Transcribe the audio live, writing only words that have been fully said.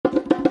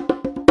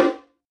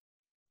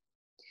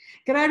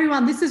G'day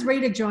everyone, this is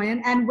Rita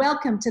Joyan and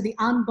welcome to the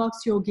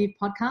Unbox Your Give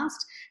podcast,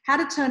 how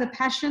to turn a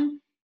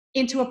passion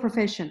into a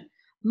profession.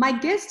 My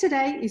guest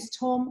today is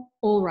Tom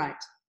Allwright.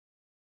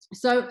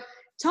 So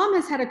Tom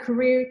has had a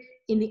career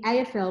in the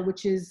AFL,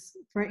 which is,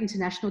 for our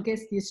international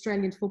guests, the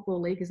Australian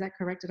Football League. Is that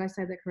correct? Did I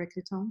say that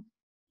correctly, Tom?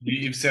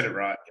 You've said it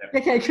right.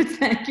 Yeah. Okay, good,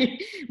 thank you.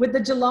 With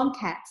the Geelong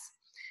Cats.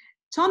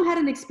 Tom had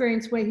an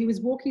experience where he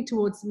was walking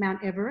towards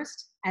Mount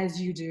Everest, as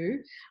you do,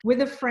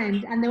 with a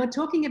friend, and they were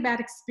talking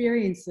about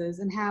experiences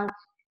and how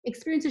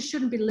experiences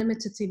shouldn't be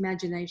limited to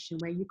imagination,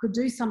 where you could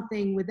do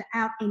something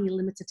without any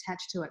limits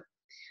attached to it.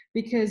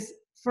 Because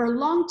for a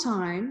long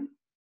time,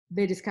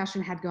 their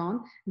discussion had gone,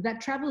 that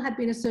travel had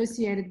been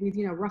associated with,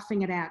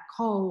 roughing it out,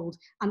 cold,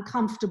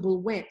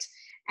 uncomfortable, wet,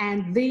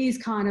 and these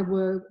kind of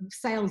were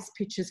sales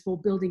pitches for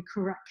building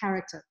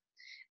character.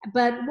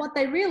 But what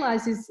they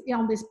realized is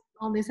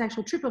on this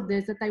actual trip of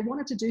theirs that they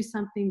wanted to do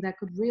something that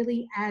could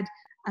really add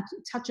a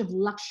touch of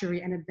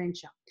luxury and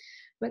adventure.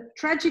 But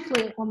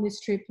tragically on this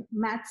trip,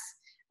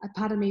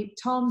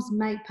 Tom's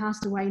mate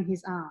passed away in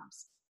his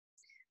arms.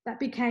 That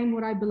became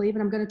what I believe,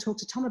 and I'm going to talk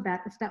to Tom about,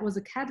 if that was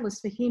a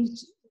catalyst for him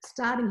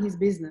starting his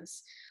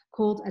business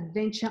called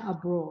Adventure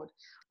Abroad,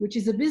 which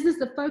is a business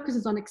that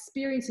focuses on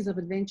experiences of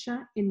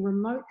adventure in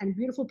remote and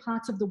beautiful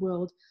parts of the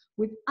world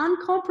with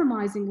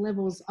uncompromising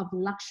levels of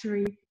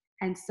luxury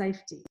and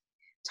safety.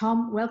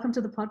 Tom, welcome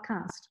to the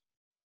podcast.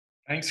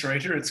 Thanks,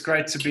 Rita. It's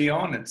great to be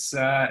on. It's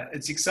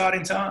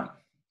exciting time.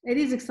 It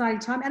is exciting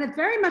time, and it's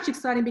very much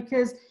exciting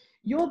because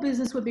your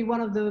business would be one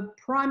of the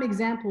prime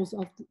examples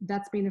of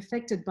that's been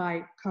affected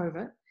by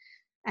COVID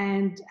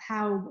and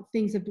how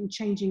things have been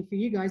changing for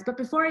you guys. But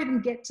before I even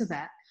get to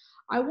that,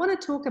 I want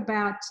to talk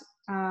about,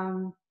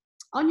 on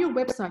your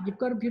website, you've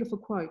got a beautiful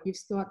quote. You've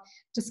got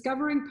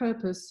discovering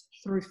purpose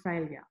through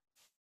failure.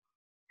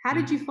 How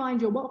did you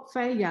find what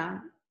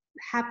failure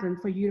happened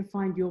for you to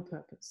find your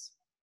purpose?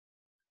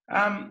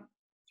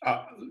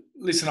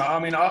 Listen,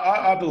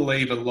 I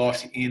believe a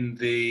lot in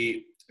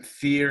the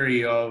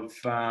theory of,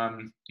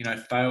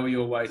 fail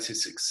your way to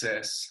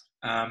success.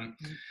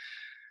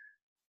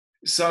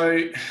 So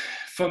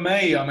for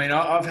me,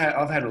 I've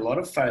had a lot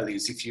of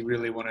failures if you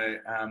really want to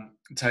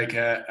take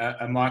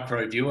a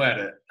micro view at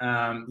it.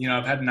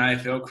 I've had an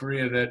AFL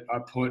career that I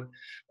put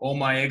all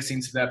my eggs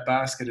into that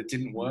basket. It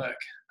didn't work.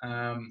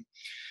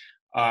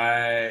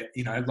 I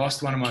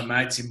lost one of my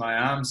mates in my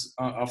arms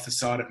off the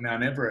side of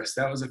Mount Everest.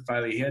 That was a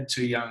failure. He had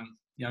two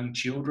young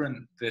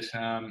children that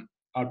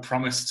I'd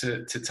promised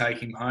to take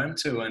him home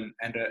to,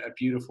 and a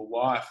beautiful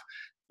wife.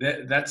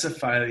 That's a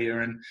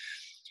failure. And,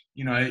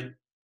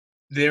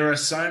 there are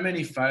so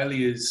many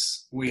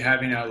failures we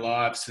have in our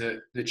lives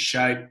that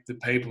shape the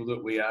people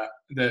that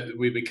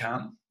we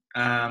become.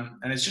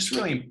 And it's just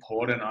really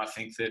important, I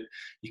think, that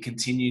you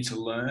continue to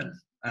learn.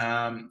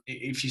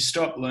 If you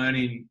stop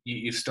learning,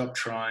 you've stopped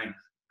trying.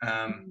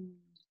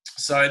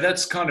 So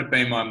that's kind of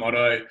been my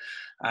motto,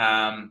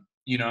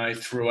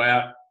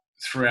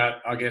 throughout,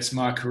 I guess,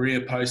 my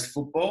career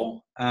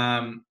post-football,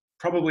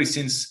 probably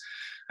since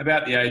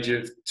about the age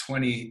of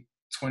 20,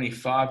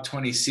 25,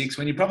 26,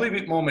 when you're probably a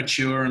bit more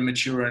mature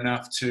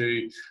enough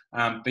to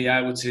be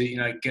able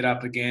to, get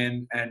up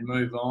again and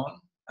move on.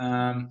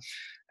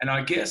 And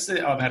I guess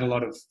that I've had a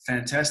lot of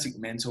fantastic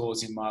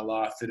mentors in my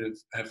life that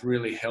have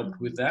really helped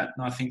with that.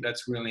 And I think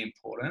that's really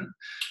important.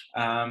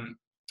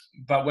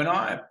 But when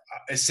I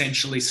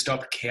essentially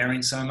stopped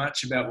caring so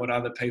much about what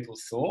other people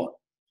thought,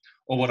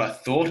 or what I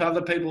thought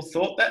other people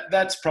thought,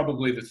 that's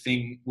probably the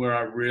thing where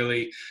I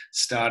really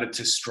started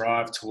to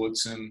strive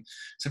towards some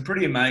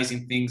pretty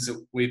amazing things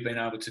that we've been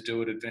able to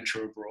do at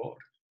Adventure Abroad.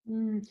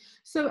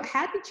 So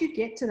how did you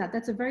get to that?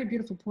 That's a very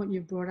beautiful point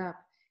you've brought up.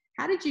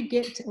 How did you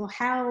get to, or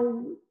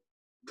how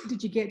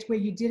did you get to where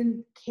you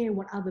didn't care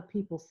what other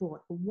people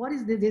thought?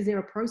 Is there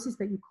a process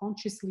that you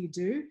consciously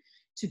do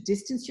to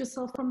distance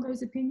yourself from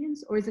those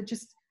opinions? Or is it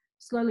just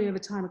slowly over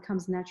time it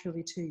comes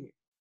naturally to you?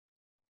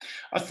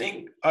 I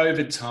think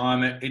over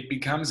time it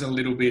becomes a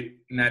little bit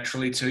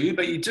naturally to you,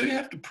 but you do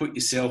have to put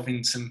yourself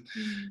in some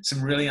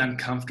really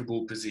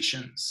uncomfortable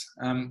positions.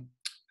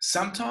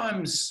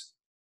 Sometimes,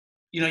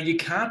 you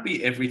can't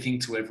be everything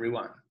to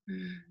everyone,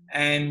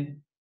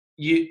 and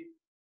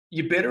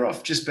you're better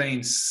off just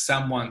being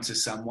someone to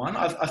someone.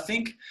 I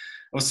think,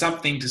 or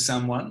something to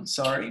someone,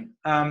 sorry.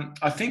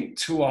 I think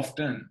too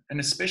often,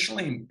 and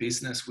especially in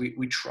business,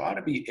 we try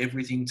to be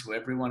everything to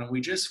everyone and we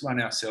just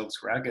run ourselves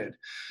ragged.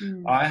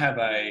 I have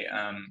a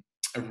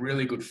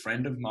really good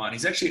friend of mine.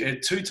 He's actually a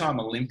two-time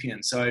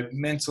Olympian, so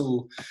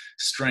mental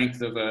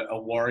strength of a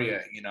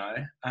warrior,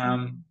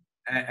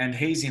 and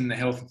he's in the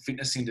health and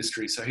fitness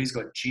industry. So he's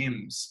got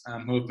gyms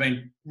who have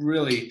been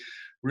really,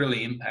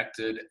 really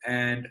impacted.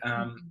 And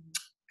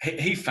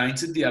he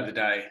fainted the other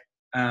day.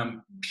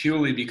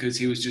 Purely because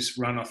he was just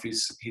run off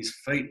his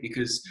feet,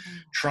 because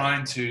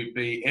trying to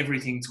be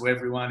everything to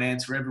everyone,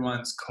 answer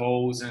everyone's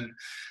calls and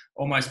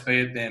almost be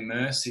at their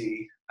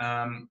mercy.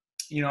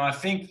 I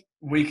think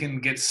we can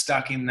get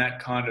stuck in that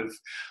kind of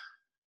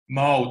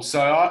mold. So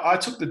I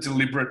took the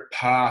deliberate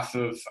path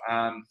of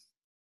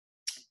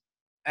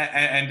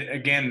and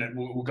again,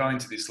 we'll go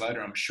into this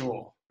later, I'm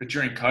sure. But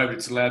during COVID,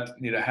 it's allowed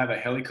me to have a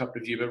helicopter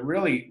view, but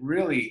really,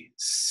 really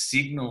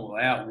signal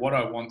out what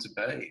I want to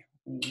be,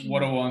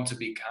 what I want to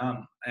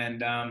become.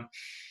 And,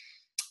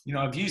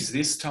 I've used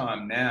this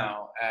time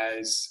now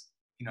as,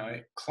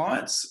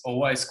 clients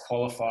always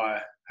qualify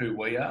who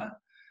we are.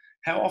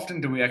 How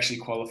often do we actually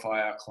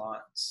qualify our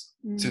clients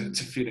to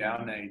fit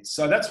our needs?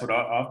 So that's what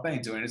I've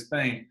been doing. It's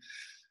been,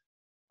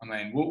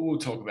 we'll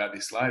talk about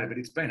this later, but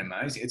it's been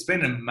amazing. It's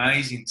been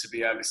amazing to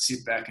be able to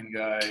sit back and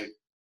go,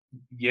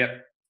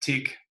 yep,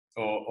 tick,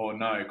 or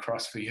no,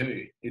 cross for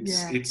you.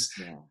 It's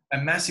a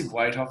massive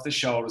weight off the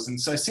shoulders. And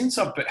so since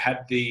I've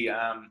had the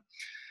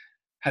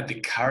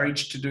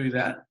courage to do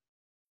that,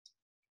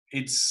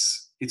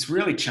 it's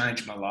really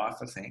changed my life,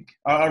 I think.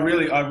 I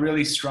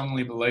really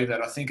strongly believe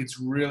that. I think it's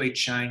really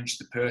changed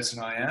the person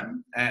I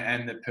am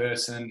and the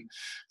person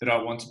that I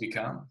want to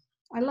become.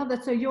 I love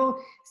that. So you're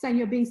saying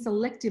you're being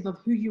selective of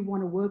who you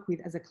want to work with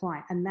as a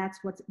client, and that's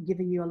what's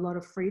giving you a lot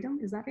of freedom.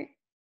 Is that it?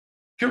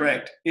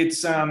 Correct.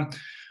 It's, a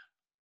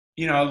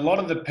lot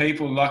of the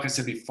people, like I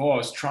said before, I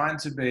was trying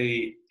to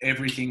be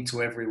everything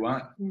to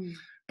everyone,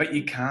 but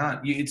you can't.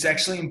 It's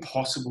actually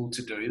impossible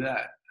to do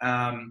that.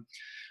 I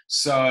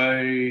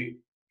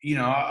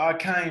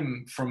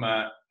came from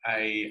a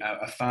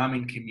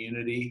farming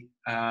community,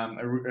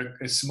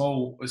 a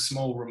small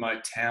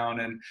remote town,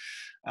 and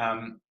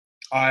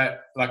I,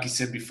 like you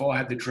said before,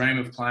 had the dream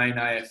of playing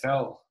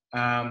AFL.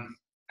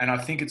 And I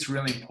think it's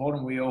really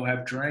important we all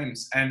have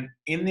dreams. And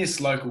in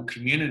this local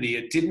community,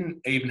 it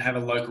didn't even have a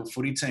local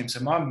footy team.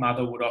 So my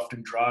mother would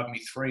often drive me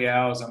 3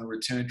 hours on a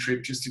return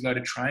trip just to go to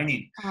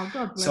training. Oh,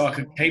 God bless so I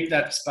could keep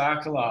that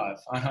spark alive.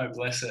 I know,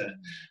 bless her.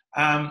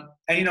 And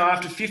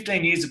after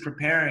 15 years of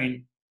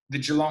preparing, the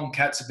Geelong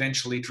Cats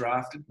eventually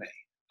drafted me.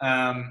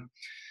 So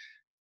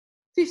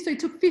it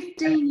took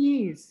 15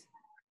 years.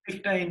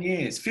 15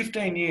 years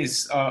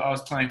I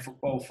was playing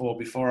football for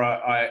before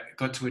I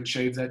got to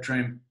achieve that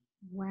dream.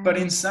 Wow. But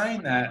in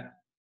saying that,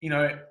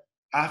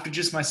 after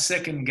just my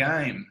second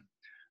game,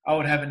 I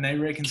would have a knee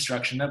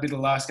reconstruction. That'd be the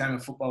last game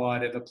of football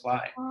I'd ever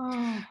play.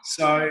 Oh.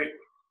 So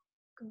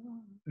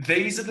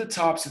these are the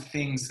types of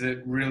things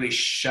that really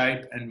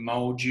shape and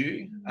mold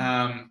you.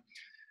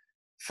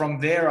 From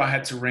there, I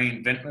had to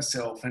reinvent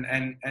myself.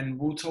 And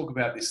we'll talk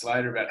about this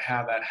later about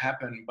how that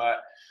happened.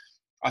 But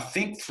I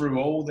think through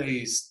all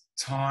these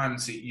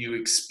times that you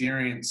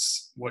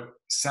experience what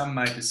some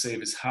may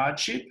perceive as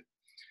hardship,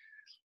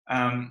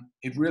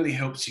 it really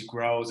helps you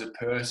grow as a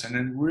person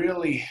and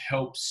really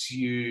helps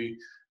you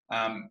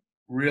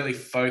really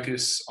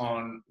focus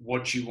on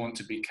what you want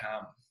to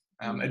become.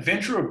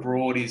 Adventure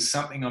Abroad is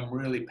something I'm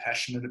really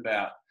passionate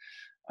about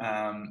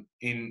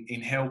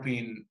in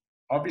helping,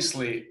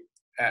 obviously,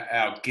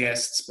 our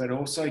guests, but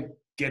also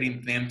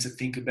getting them to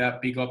think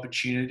about big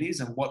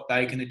opportunities and what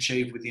they can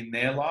achieve within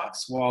their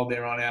lives while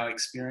they're on our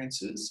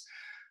experiences.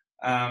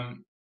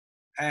 And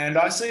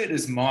I see it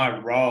as my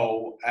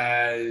role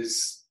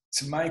as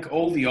to make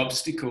all the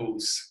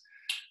obstacles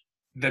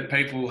that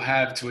people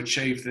have to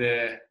achieve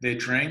their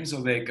dreams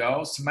or their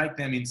goals, to make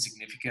them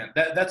insignificant.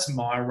 That's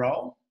my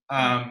role,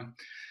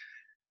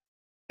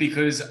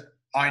 because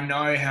I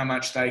know how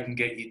much they can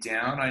get you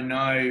down. I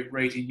know,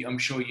 Rita, I'm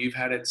sure you've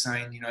had it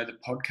saying, the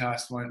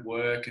podcast won't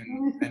work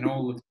and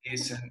all of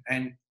this,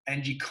 and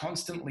you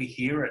constantly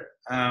hear it.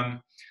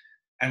 And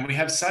we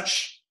have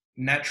such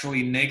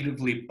naturally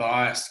negatively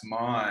biased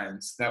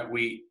minds that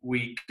we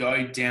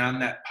go down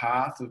that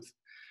path of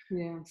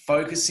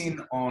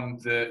focusing on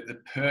the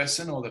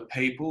person or the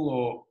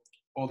people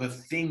or the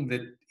thing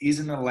that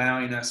isn't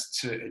allowing us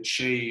to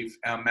achieve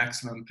our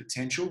maximum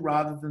potential,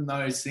 rather than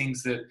those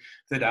things that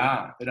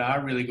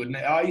are really good. And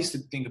I used to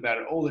think about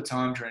it all the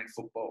time during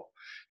football.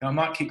 I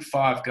might kick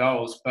 5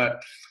 goals, but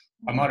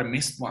I might have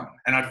missed one,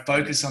 and I'd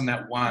focus on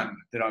that one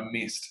that I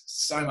missed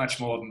so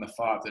much more than the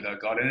 5 that I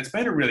got. And it's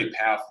been a really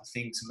powerful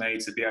thing to me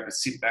to be able to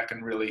sit back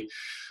and really,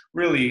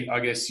 really, I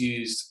guess,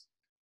 use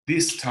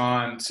this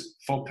time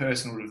for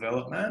personal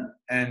development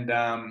and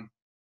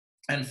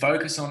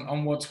focus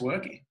on what's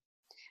working.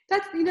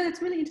 That's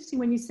really interesting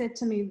when you said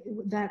to me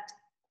that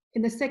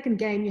in the second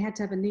game you had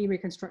to have a knee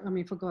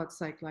reconstruction. For God's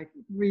sake,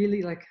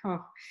 really,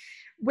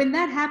 when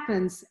that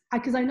happens,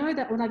 because I know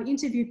that when I've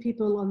interviewed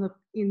people on the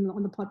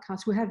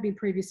podcast who have been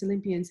previous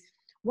Olympians,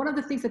 one of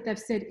the things that they've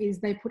said is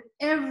they put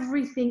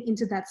everything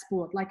into that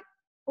sport, like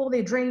all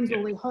their dreams,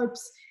 all their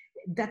hopes.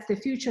 That's their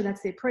future,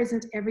 that's their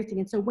present, everything.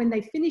 And so when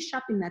they finish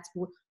up in that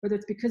sport, whether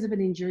it's because of an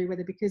injury,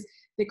 whether because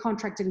their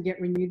contract didn't get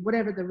renewed,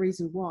 whatever the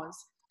reason was,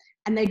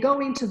 and they go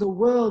into the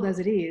world as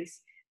it is,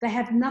 they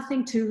have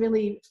nothing to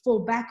really fall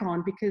back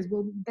on because,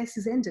 well, this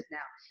is ended now.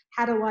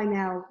 How do I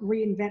now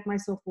reinvent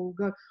myself or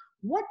go?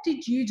 What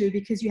did you do?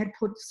 Because you had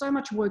put so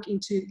much work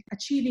into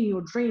achieving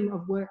your dream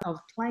of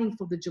playing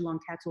for the Geelong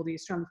Cats or the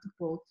Australian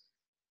football.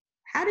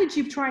 How did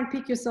you try and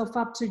pick yourself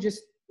up to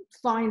just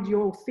find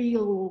your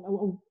feel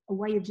or a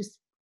way of just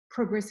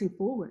progressing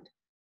forward?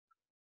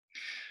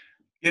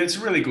 Yeah, it's a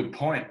really good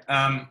point.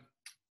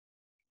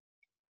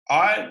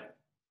 I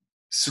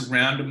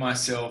surrounded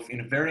myself in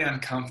a very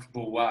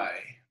uncomfortable way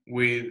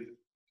with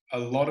a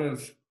lot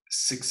of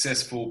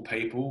successful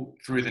people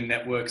through the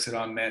networks that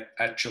I met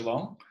at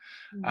Geelong.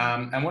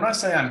 And when I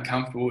say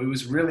uncomfortable, it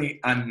was really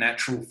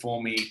unnatural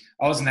for me.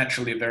 I was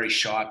naturally a very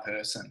shy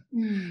person.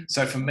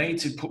 So for me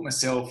to put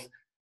myself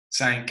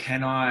saying,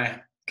 can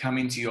I come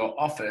into your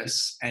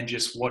office and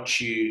just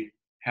watch you,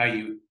 how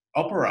you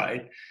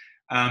operate,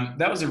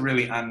 that was a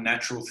really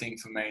unnatural thing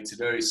for me to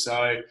do.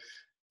 So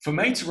for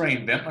me to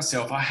reinvent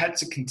myself, I had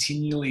to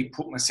continually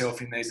put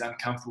myself in these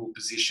uncomfortable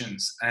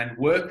positions and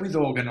work with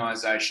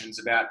organisations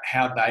about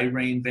how they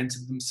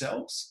reinvented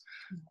themselves,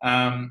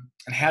 and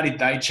how did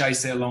they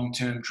chase their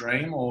long-term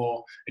dream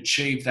or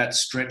achieve that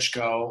stretch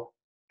goal.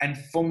 And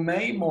for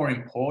me, more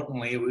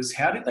importantly, it was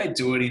how did they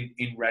do it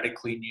in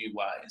radically new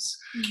ways?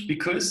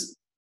 Because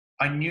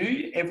I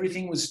knew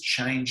everything was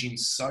changing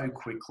so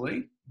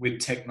quickly with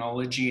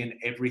technology and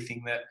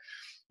everything that,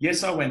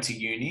 yes, I went to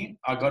uni,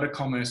 I got a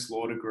commerce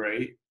law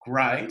degree,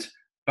 great,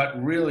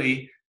 but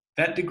really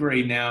that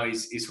degree now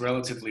is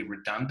relatively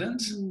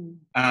redundant.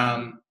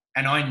 And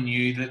I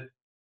knew that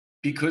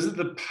because of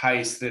the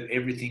pace that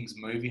everything's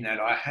moving at,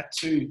 I had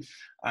to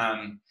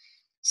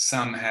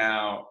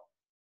somehow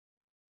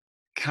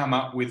come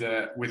up with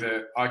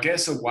I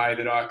guess, a way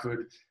that I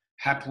could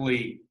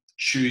happily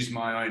choose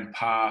my own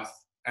path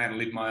and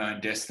live my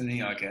own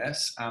destiny, I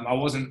guess. I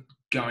wasn't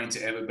going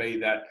to ever be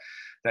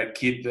that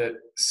kid that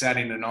sat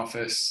in an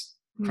office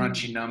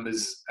crunching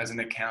numbers as an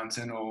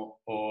accountant or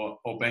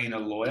being a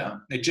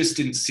lawyer. It just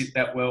didn't sit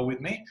that well with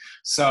me.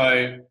 So,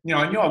 I knew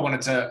I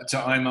wanted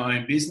to own my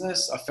own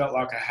business. I felt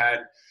like I had,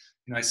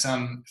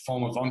 some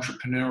form of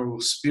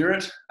entrepreneurial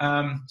spirit.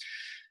 So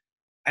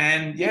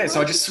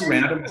I just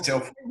surrounded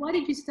myself. Why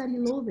did you study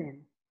law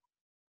then?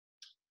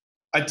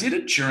 I did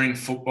it during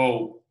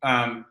football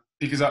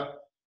because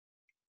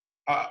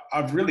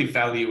I really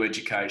value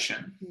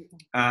education.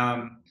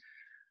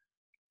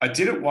 I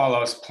did it while I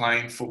was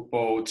playing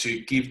football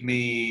to give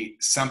me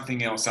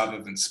something else other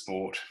than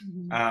sport.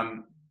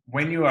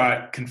 When you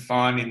are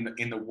confined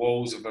in the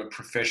walls of a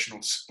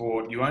professional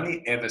sport, you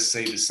only ever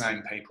see the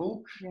same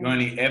people. You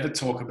only ever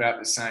talk about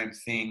the same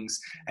things,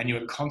 and you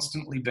are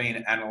constantly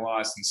being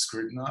analysed and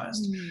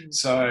scrutinised.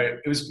 So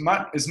it was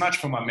as much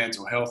for my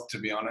mental health, to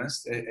be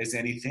honest, as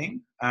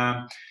anything.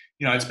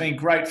 It's been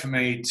great for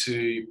me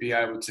to be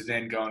able to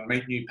then go and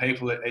meet new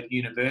people at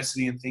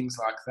university and things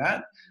like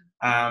that.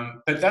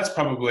 But that's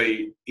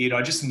probably it.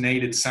 I just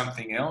needed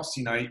something else.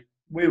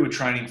 We were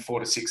training 4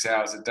 to 6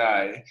 hours a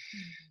day,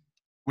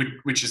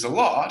 which is a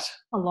lot.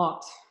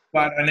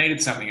 But I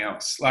needed something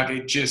else. Like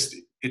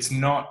it's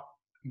not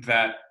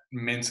that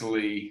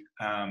mentally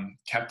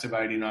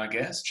captivating, I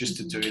guess, just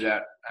to do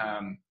that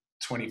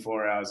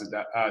 24 hours a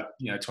day,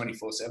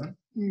 24/7.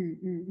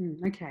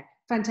 Okay,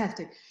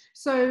 fantastic.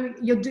 So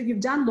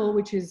you've done law,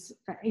 which is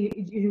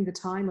in the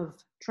time of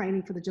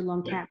training for the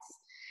Geelong Cats.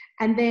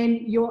 And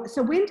then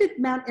so when did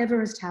Mount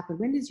Everest happen?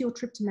 When is your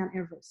trip to Mount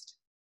Everest?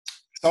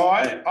 So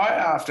I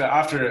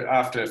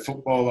after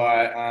football,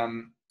 I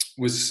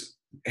was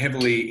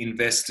heavily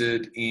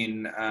invested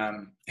in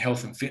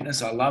health and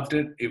fitness. I loved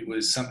it. It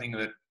was something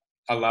that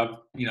I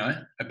loved,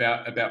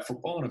 about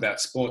football and about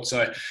sport.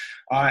 So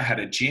I had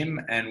a gym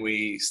and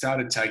we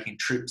started taking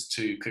trips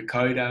to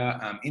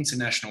Kokoda,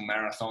 international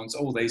marathons,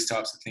 all these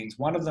types of things.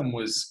 One of them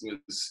was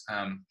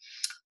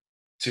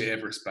to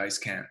Everest Base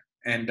Camp.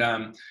 And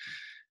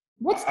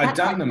what's that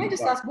like? Can I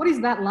just ask, what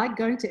is that like,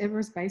 going to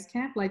Everest Base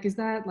Camp? Like, is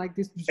that like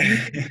this?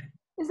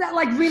 Is that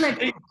like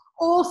really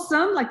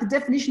awesome? Like the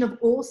definition of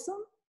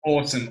awesome?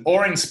 Awesome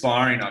or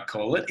inspiring, I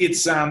call it.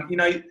 It's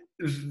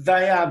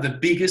they are the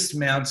biggest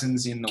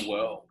mountains in the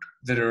world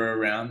that are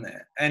around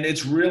there, and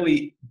it's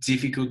really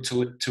difficult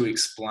to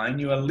explain.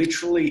 You are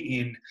literally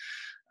in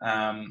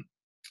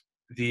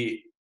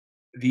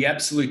the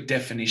absolute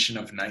definition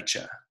of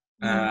nature.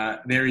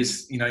 There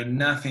is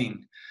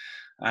nothing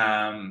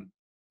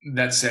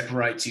that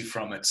separates you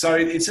from it. So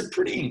it's a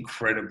pretty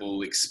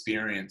incredible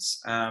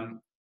experience. And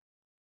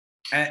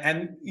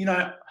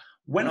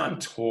when I'm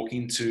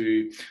talking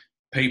to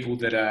people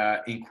that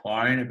are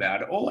inquiring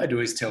about it, all I do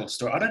is tell a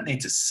story. I don't need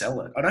to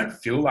sell it. I don't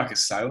feel like a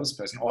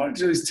salesperson. All I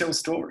do is tell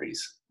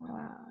stories.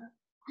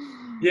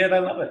 Yeah, they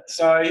love it.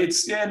 So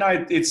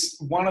it's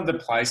one of the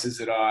places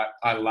that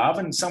I love,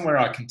 and somewhere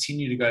I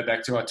continue to go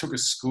back to. I took a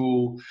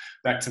school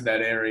back to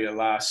that area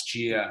last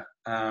year,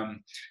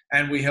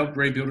 and we helped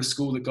rebuild a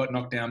school that got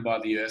knocked down by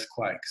the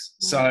earthquakes.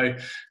 So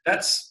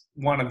that's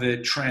one of the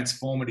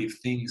transformative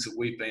things that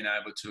we've been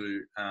able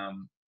to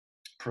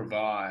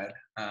provide,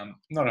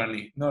 not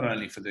only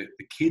for the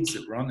kids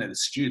that were on there, the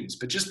students,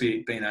 but just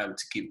being able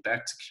to give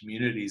back to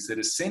communities that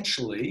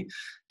essentially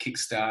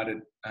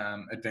kick-started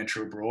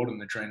Adventure Abroad and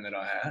the dream that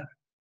I had.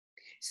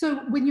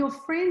 So when your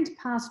friend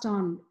passed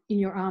on in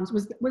your arms,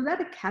 was that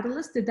a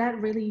catalyst? Did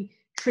that really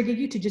trigger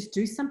you to just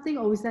do something,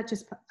 or was that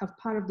just a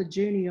part of the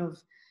journey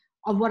of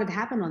what had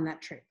happened on that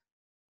trip?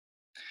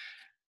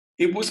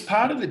 It was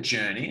part of the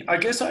journey. I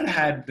guess I'd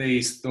had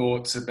these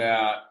thoughts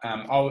about,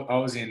 I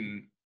was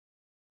in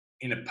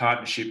a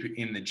partnership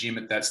in the gym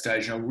at that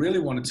stage, and I really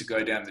wanted to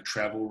go down the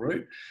travel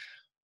route.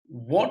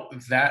 What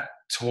that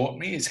taught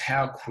me is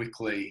how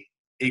quickly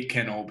it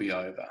can all be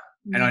over.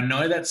 Mm. And I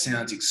know that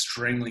sounds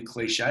extremely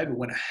cliche, but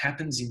when it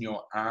happens in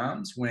your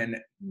arms, when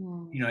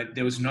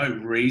there was no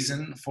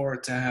reason for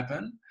it to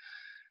happen,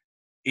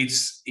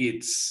 it's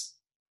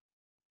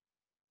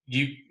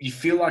you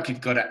feel like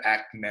you've got to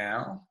act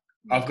now.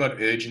 I've got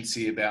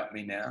urgency about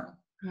me now,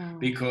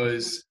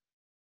 because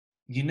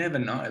you never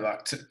know.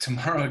 Like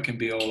tomorrow it can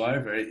be all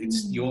over.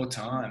 It's your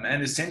time,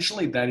 and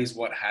essentially that is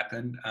what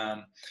happened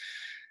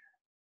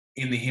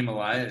in the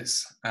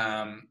Himalayas.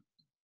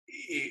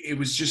 It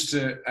was just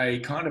a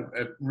kind of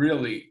a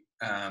really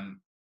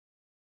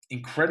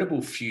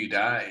incredible few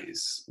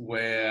days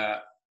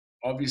where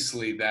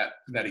obviously that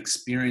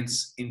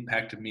experience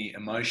impacted me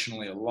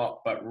emotionally a lot,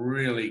 but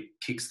really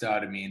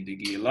kickstarted me into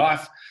gear.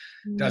 Life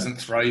doesn't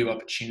throw you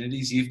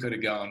opportunities. You've got to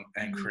go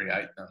and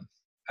create them.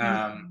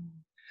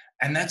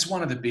 And that's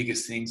one of the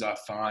biggest things I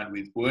find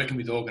with working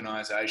with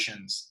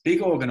organizations,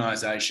 big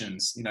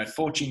organizations,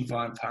 Fortune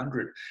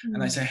 500. And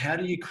they say, how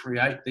do you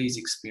create these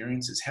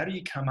experiences? How do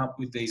you come up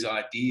with these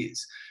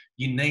ideas?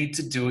 You need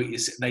to do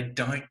it. They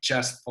don't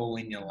just fall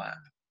in your lap.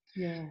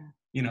 Yeah.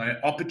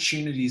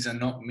 Opportunities are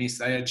not missed.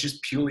 They are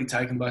just purely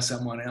taken by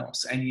someone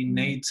else. And you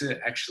need to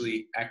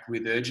actually act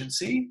with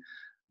urgency,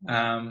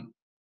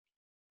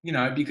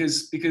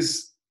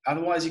 because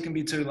otherwise you can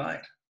be too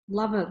late.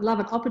 Love it. Love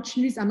it.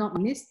 Opportunities are not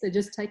missed. They're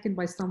just taken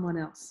by someone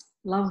else.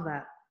 Love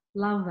that.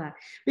 Love that.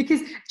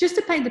 Because just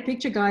to paint the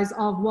picture, guys,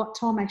 of what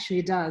Tom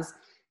actually does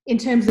in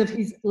terms of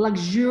his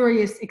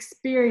luxurious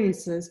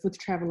experiences with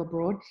travel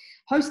abroad,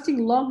 hosting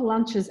long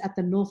lunches at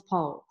the North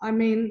Pole. I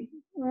mean,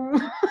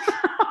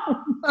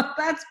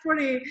 that's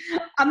pretty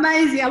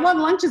amazing. A long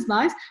lunch is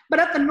nice,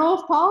 but at the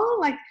North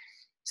Pole,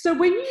 so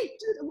so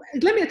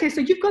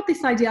you've got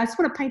this idea. I just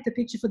want to paint the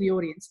picture for the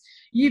audience.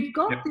 You've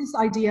got this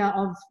idea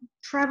of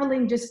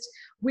traveling just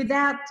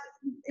without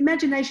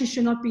imagination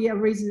should not be a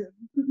reason,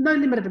 no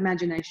limit of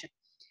imagination.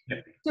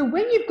 Yep. So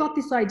when you've got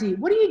this idea,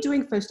 what are you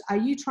doing first? Are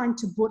you trying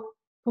to put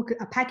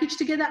a package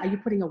together? Are you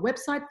putting a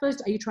website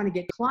first? Are you trying to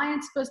get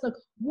clients first?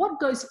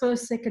 What goes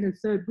first, second, and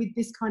third with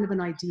this kind of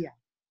an idea?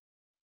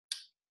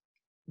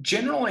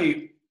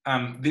 Generally,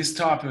 this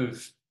type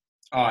of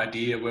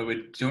idea where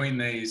we're doing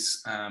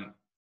these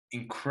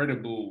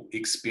incredible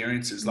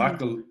experiences, like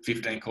the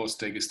 15-course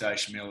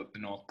degustation meal at the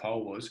North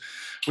Pole was,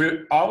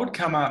 where I would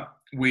come up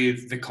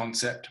with the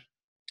concept,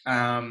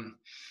 and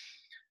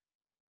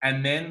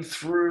then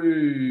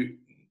through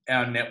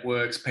our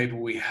networks, people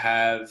we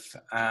have,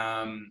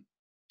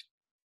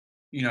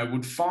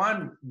 would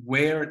find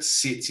where it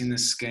sits in the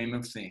scheme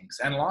of things.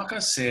 And like I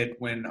said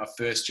when I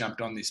first jumped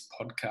on this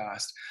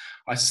podcast,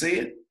 I see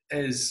it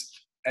as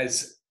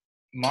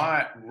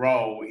my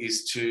role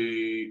is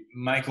to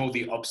make all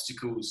the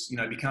obstacles,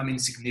 become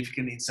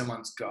insignificant in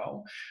someone's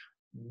goal.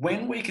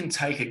 When we can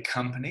take a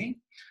company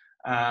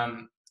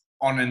on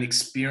an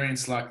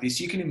experience like this,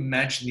 you can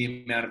imagine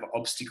the amount of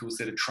obstacles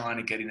that are trying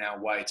to get in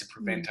our way to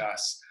prevent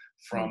us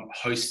from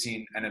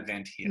hosting an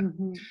event here.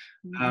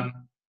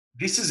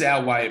 This is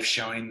our way of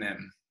showing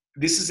them.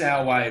 This is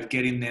our way of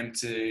getting them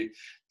to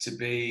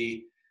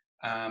be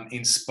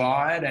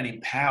inspired and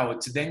empowered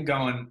to then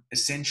go and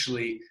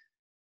essentially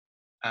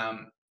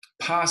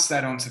pass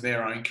that on to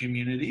their own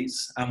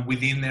communities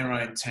within their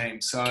own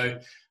team. So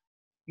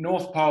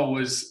North Pole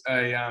was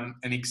an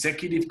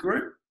executive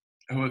group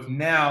who have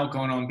now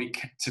gone on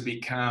to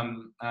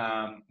become,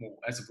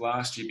 as of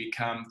last year,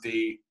 become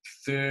the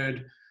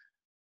third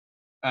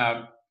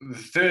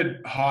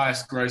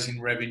highest grossing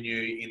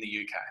revenue in the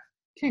UK.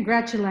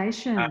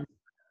 Congratulations.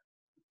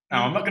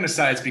 Now, I'm not going to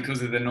say it's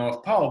because of the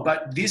North Pole,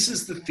 but this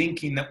is the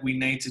thinking that we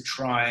need to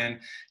try and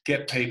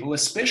get people,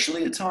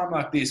 especially at a time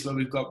like this where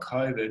we've got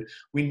COVID,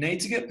 we need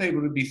to get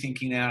people to be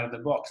thinking out of the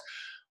box.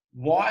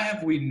 Why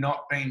have we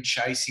not been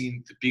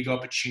chasing the big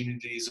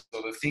opportunities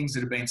or the things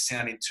that have been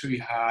sounding too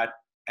hard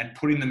and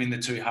putting them in the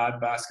too hard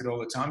basket all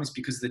the time? Is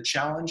because the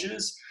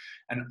challenges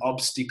and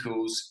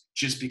obstacles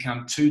just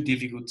become too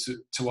difficult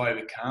to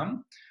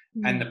overcome.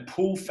 And the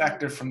pull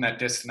factor from that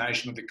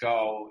destination of the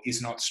goal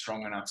is not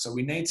strong enough. So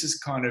we need to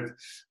kind of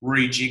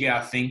rejig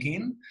our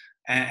thinking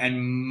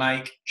and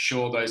make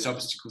sure those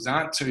obstacles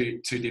aren't too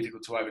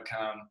difficult to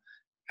overcome.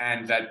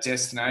 And that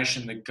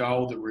destination, the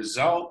goal, the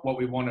result, what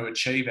we want to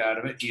achieve out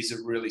of it is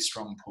a really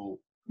strong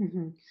pull.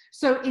 Mm-hmm.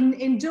 So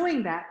in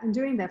doing that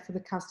for the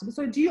customer,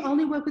 so do you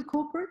only work with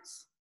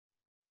corporates?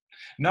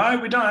 No,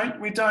 we don't.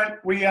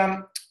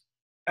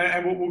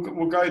 And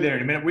we'll go there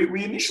in a minute.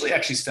 We initially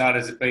actually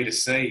started as a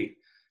B2C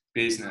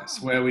business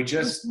where we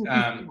just so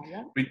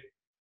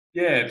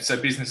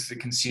business to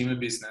consumer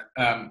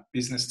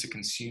business to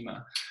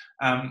consumer,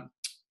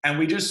 and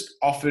we just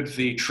offered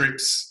the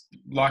trips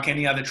like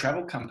any other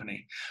travel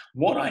company.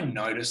 What I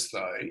noticed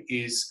though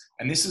is,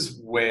 and this is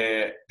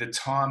where the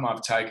time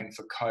I've taken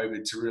for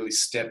COVID to really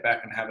step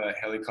back and have a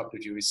helicopter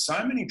view, is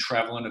so many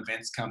travel and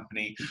events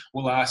company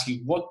will ask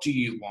you, what do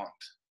you want?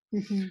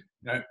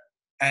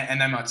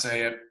 And they might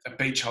say a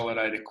beach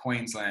holiday to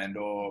Queensland,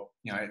 or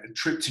a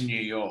trip to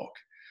New York.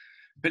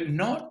 But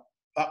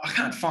I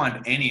can't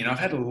find any, and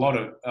I've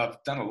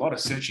done a lot of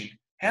searching.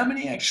 how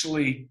many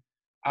actually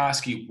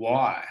ask you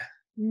why?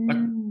 Like,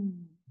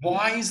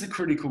 why is the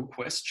critical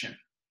question?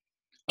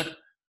 Like,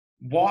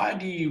 why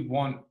do you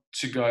want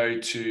to go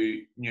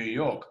to New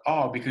York?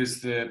 Oh,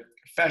 because the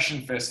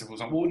fashion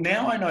festival's on. Well,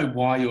 now I know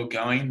why you're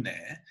going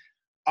there.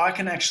 I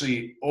can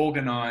actually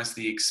organize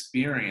the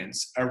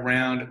experience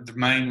around the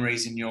main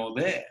reason you're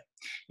there.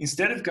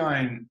 Instead of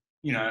going,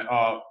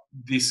 oh,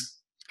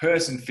 this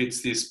person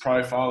fits this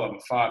profile of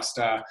a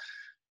 5-star,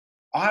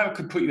 I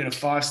could put you in a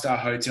 5-star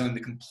hotel in the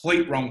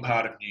complete wrong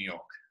part of New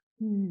York.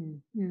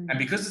 And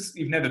because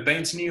you've never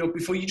been to New York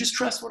before, you just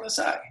trust what I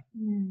say.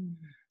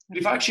 But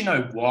if I actually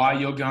know why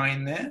you're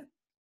going there,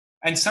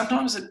 and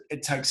sometimes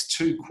it takes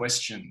 2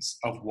 questions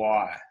of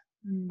why,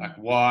 like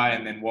why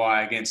and then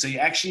why again. So you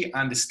actually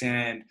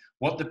understand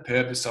what the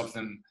purpose of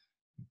them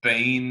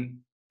being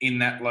in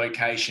that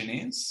location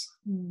is,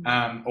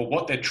 or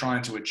what they're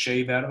trying to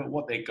achieve out of it,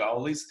 what their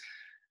goal is.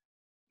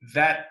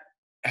 That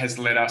has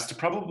led us to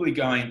probably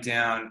going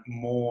down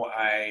more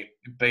a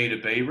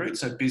B2B route,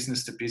 so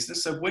business to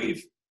business. So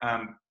we've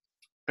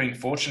been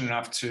fortunate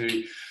enough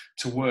to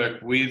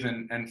work with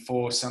and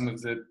for some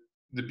of the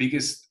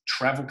biggest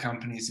travel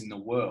companies in the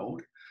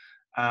world,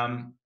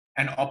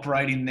 and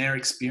operate in their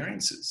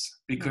experiences,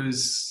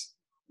 because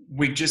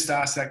we just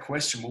asked that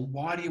question. Well,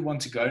 why do you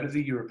want to go to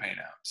the European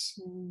Alps?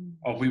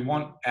 Oh, we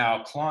want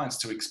our clients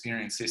to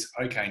experience this.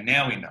 Okay,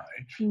 now we know,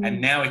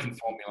 and now we can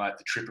formulate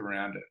the trip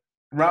around it,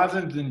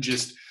 rather than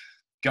just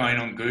going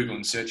on Google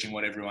and searching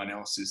what everyone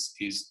else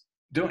is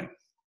doing,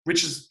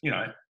 which is,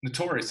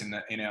 notorious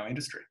in our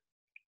industry.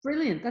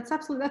 Brilliant. That's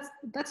absolutely,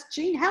 that's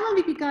genius. How long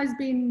have you guys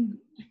been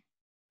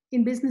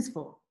in business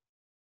for?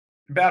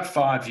 About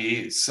 5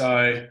 years.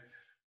 So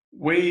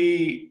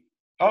we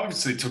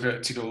obviously took a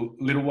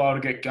little while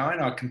to get going.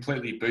 I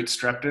completely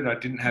bootstrapped it. I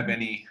didn't have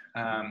any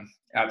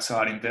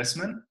outside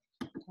investment.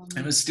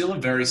 It was still a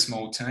very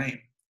small team,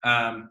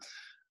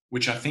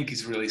 which I think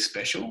is really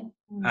special.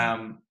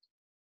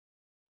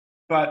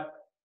 But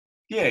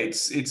yeah,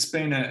 it's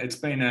been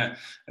a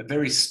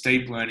very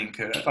steep learning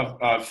curve.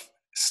 I've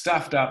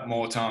stuffed up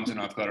more times than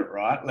I've got it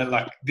right.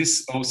 Like,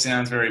 this all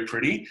sounds very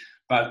pretty,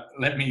 but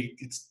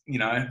it's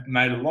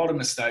made a lot of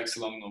mistakes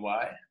along the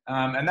way.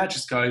 And that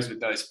just goes with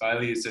those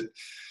failures that,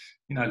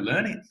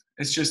 learning.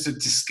 It's just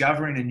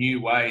discovering a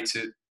new way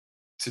to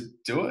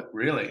do it,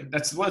 really.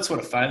 That's what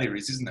a failure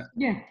is, isn't it?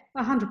 Yeah,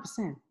 100%.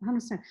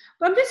 100%.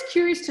 But I'm just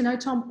curious to know,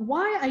 Tom,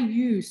 why are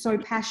you so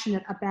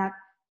passionate about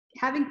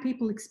having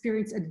people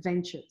experience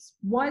adventures?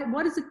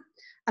 What is it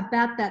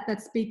about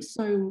that speaks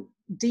so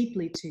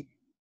deeply to you?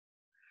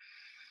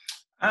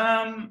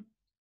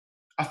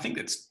 I think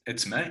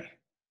it's me.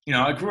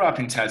 I grew up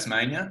in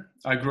Tasmania.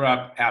 I grew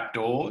up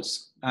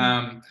outdoors.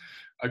 I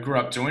grew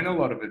up doing a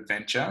lot of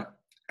adventure.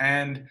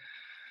 And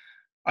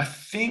I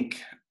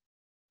think,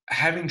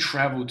 having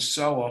travelled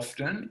so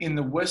often in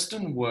the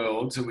Western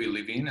worlds that we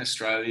live in,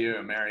 Australia,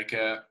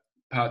 America,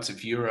 parts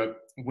of Europe,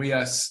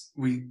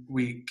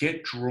 we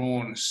get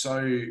drawn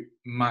so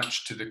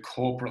much to the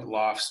corporate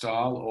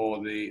lifestyle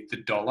or the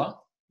dollar,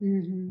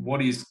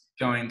 what is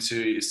going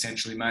to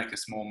essentially make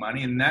us more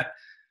money, and that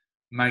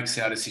makes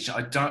our decision.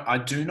 I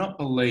do not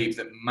believe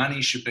that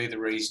money should be the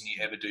reason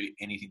you ever do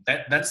anything.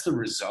 That's the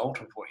result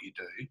of what you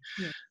do.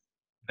 Yeah.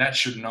 That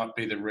should not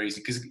be the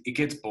reason, because it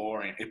gets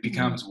boring. It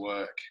becomes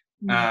work.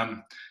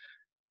 And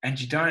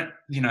you don't,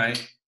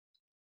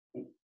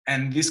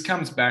 and this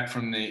comes back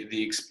from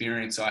the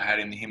experience I had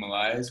in the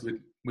Himalayas with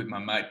my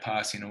mate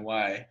passing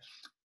away.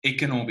 It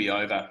can all be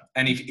over.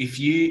 And if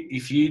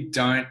you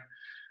don't,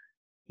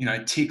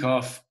 tick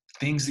off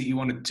things that you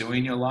want to do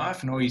in your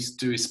life, and all you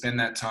do is spend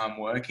that time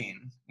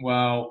working,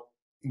 well,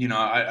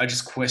 I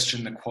just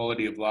question the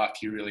quality of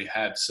life you really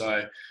have.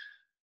 So,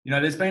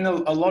 there's been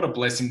a lot of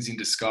blessings in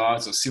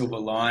disguise, or silver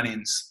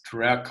linings,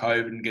 throughout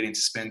COVID, and getting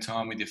to spend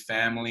time with your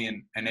family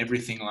and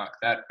everything like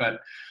that. But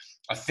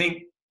I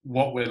think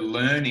what we're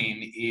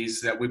learning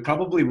is that we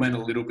probably went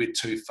a little bit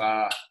too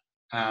far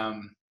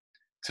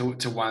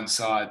to one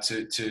side,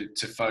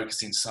 to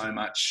focus in so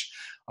much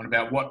on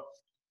about what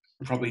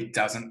probably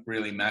doesn't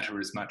really matter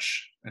as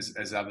much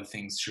as other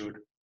things should.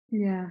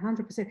 Yeah,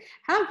 100%.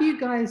 How have you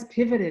guys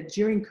pivoted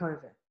during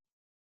COVID?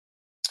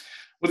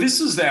 Well, this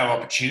was our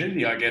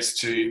opportunity, I guess,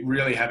 to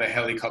really have a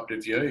helicopter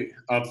view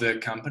of the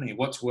company.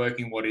 What's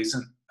working, what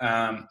isn't.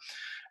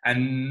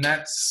 And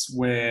that's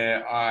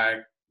where I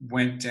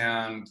went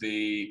down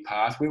the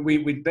path.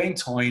 We'd been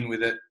toying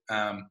with it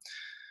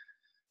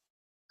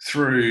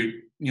through,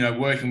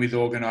 working with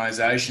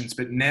organisations,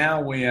 but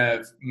now we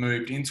have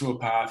moved into a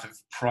path of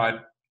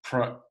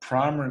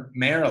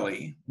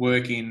primarily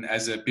working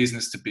as a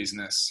business to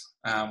business,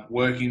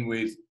 working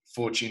with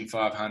Fortune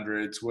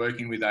 500s,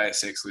 working with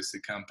ASX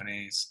listed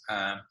companies,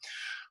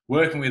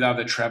 working with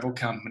other travel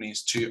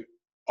companies to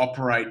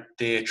operate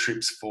their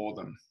trips for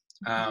them.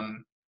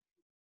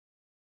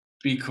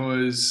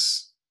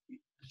 Because,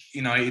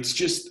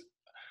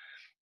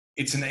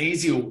 it's an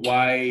easier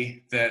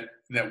way that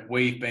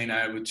we've been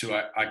able to,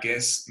 I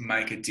guess,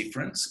 make a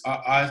difference.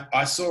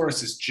 I saw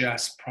us as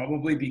just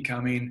probably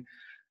becoming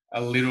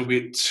a little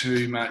bit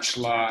too much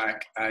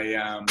like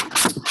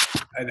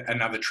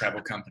another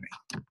travel company.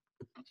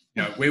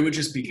 You know, we were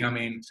just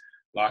becoming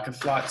like a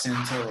Flight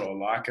Centre or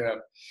like a,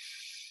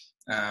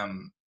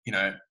 you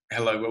know,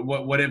 Hello,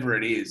 whatever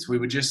it is. We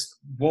were just,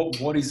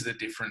 what is the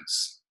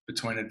difference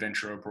between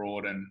Adventure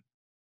Abroad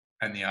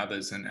and the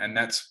others? And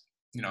that's,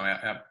 you know,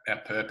 our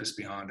purpose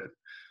behind it.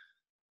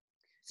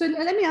 So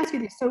let me ask you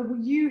this. So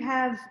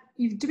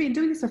you've been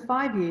doing this for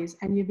 5 years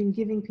and you've been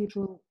giving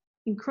people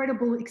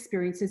incredible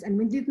experiences. And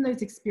within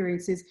those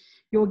experiences,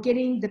 you're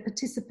getting the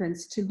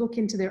participants to look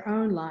into their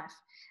own life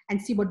and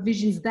see what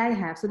visions they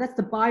have. So that's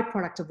the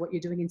byproduct of what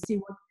you're doing, and see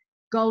what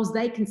goals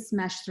they can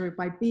smash through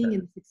by being in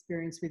this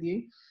experience with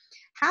you.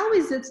 How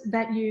is it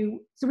that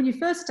so when you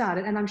first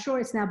started, and I'm sure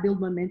it's now built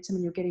momentum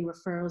and you're getting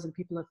referrals and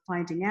people are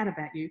finding out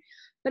about you,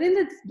 but in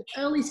the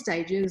early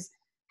stages,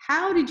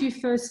 how did you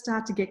first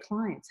start to get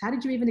clients? How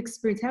did you even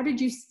experience, how did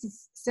you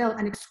sell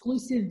an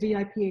exclusive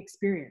VIP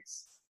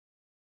experience?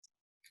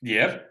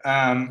 Yep.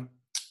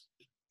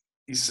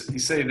 You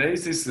see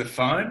these, this is the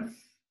phone,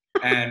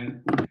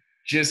 and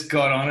just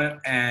got on it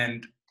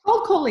and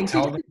cold calling.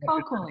 Cold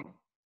calling.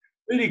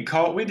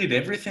 We did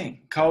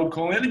everything. Cold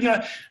calling. You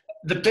know,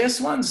 the best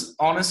ones,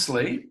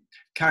 honestly,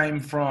 came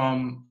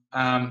from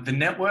the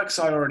networks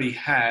I already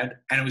had,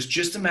 and it was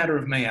just a matter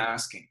of me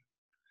asking.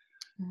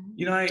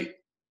 You know,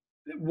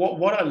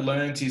 what I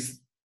learned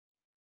is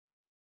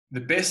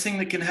the best thing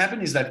that can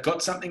happen is they've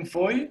got something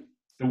for you.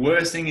 The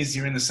worst thing is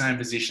you're in the same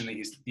position that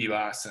you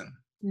ask them.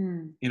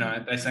 You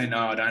know, they say,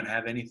 no, I don't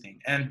have anything.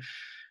 And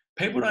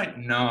people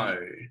don't know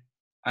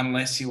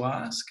unless you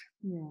ask.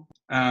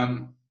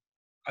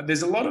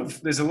 There's a lot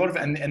of,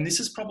 and this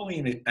is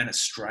probably an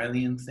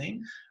Australian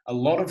thing. A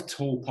lot of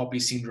tall poppy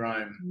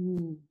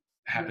syndrome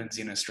happens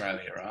in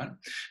Australia, right?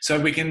 So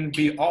we can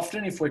be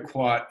often, if we're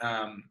quite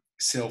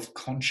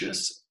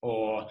self-conscious,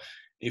 or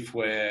if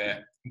we're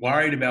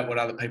worried about what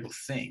other people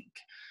think,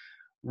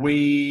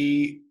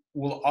 we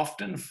will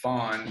often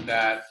find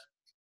that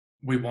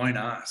we won't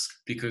ask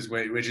because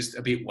we're just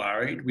a bit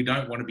worried. We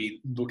don't want to be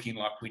looking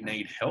like we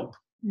need help.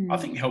 I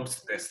think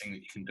help's the best thing that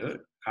you can do.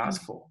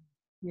 Ask for.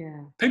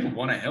 Yeah. People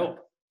want to help.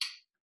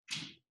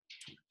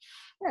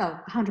 Well,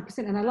 100%.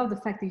 And I love the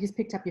fact that you just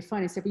picked up your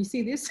phone and said, well, you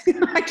see this?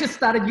 I just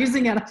started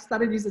using it. I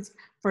started using it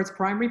for its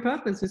primary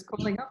purpose, just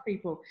calling up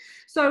people.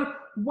 So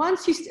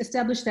once you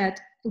established that,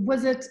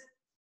 was it,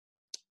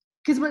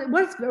 because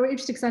what's very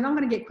interesting, because I know I'm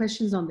going to get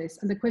questions on this,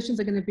 and the questions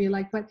are going to be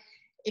like, but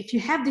if you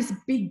have this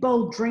big,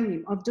 bold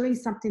dream of doing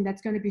something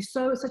that's going to be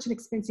such an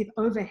expensive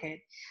overhead,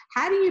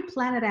 how do you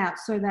plan it out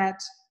so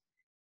that,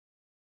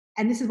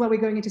 and this is where we're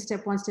going into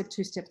step 1, step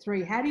 2, step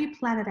 3. How do you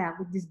plan it out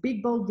with this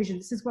big, bold vision?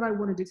 This is what I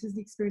want to do. This is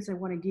the experience I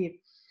want to give.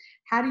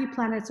 How do you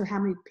plan it? So how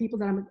many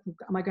people am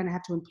I going to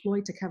have to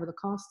employ to cover the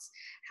costs?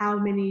 How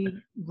many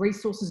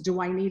resources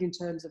do I need in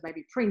terms of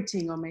maybe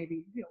printing, or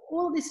maybe, you know,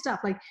 all of this stuff?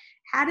 Like,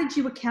 how did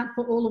you account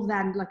for all of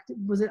that? And like,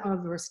 was it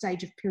over a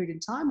stage of period in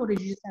time, or did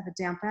you just have it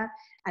down pat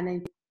and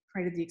then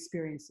created the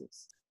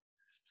experiences?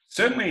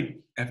 Certainly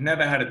have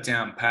never had it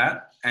down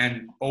pat,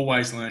 and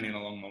always learning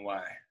along the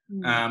way.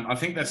 I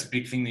think that's a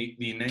big thing that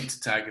you need to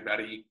take about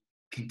it. You're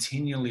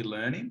continually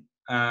learning.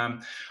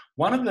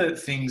 One of the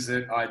things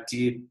that I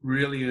did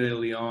really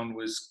early on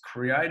was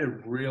create a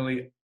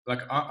really,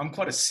 like, I'm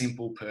quite a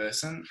simple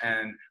person,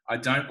 and I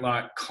don't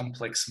like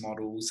complex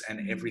models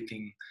and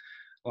everything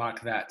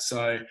like that.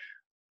 So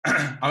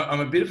I'm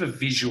a bit of a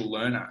visual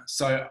learner.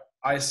 So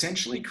I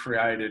essentially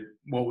created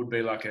what would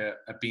be like a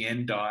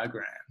Venn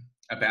diagram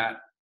about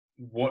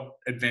what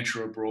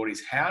Adventure Abroad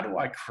is. How do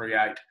I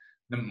create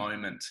the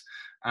moment?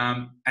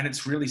 And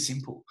it's really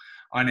simple.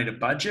 I need a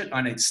budget,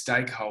 I need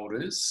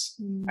stakeholders,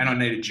 and I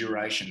need a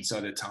duration,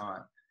 so the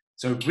time.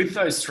 So with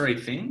those 3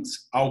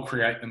 things, I'll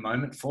create the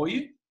moment for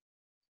you.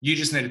 You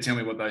just need to tell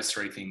me what those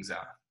 3 things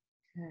are.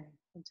 Okay,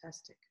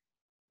 fantastic.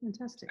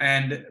 Fantastic.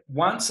 And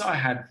once I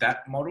had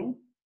that model,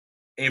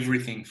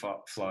 everything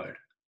flowed.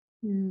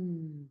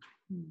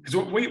 Because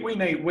we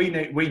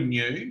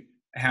knew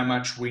how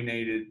much we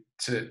needed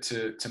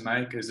to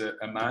make as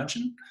a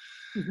margin.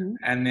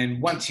 And then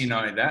once you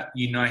know that,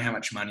 you know how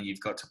much money you've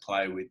got to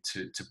play with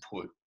to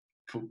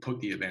put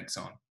the events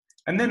on.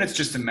 And then it's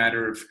just a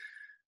matter of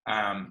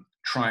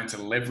trying to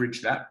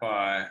leverage that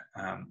by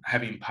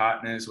having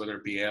partners, whether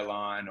it be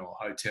airline or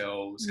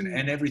hotels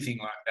and everything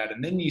like that.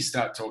 And then you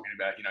start talking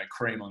about, you know,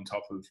 cream on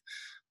top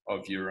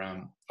of your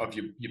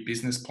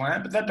business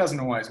plan. But that doesn't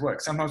always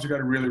work. Sometimes we go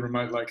to really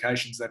remote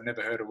locations that have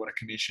never heard of what a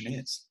commission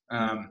is.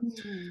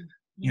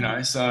 You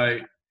know, so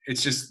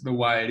it's just the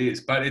way it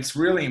is. But it's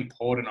really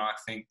important, I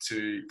think,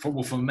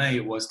 for me,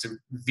 it was to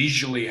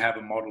visually have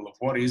a model of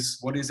what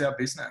is our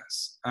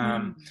business.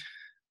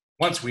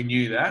 Once we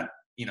knew that,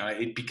 you know,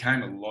 it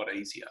became a lot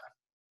easier.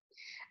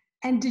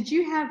 And did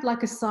you have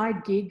like a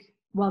side gig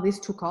while this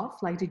took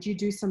off? Like, did you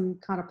do some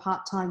kind of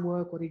part-time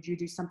work, or did you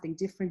do something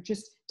different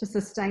just to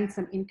sustain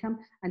some income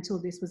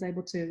until this was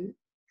able to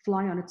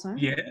fly on its own?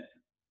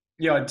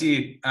 Yeah, I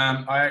did.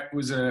 I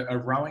was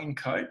a rowing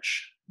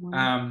coach.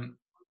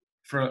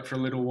 for a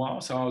little while.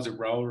 So I was a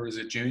roller as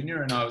a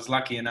junior, and I was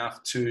lucky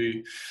enough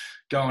to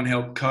go and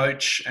help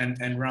coach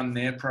and run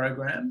their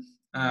program.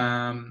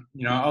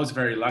 You know, I was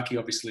very lucky.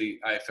 Obviously,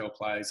 AFL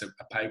players are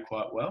paid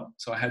quite well,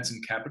 so I had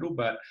some capital,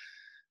 but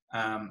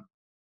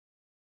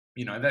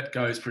you know, that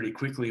goes pretty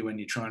quickly when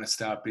you're trying to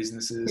start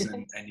businesses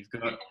and you've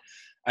got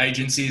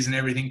agencies and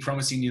everything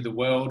promising you the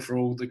world for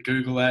all the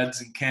Google ads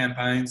and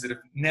campaigns that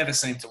have never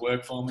seemed to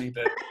work for me.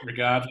 But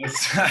regardless,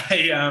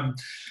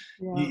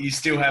 you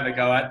still have a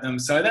go at them.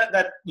 So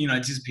that you know,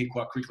 disappeared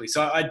quite quickly.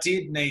 So I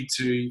did need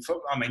to,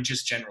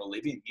 just general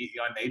living.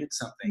 I needed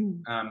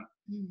something.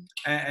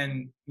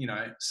 And you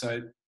know,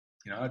 so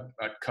you know,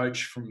 I'd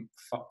coach from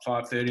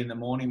 5:30 in the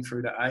morning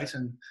through to 8,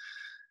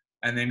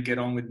 and then get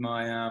on with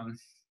my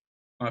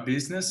my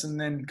business,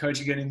 and then coach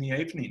again in the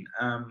evening.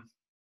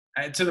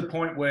 And to the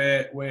point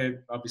where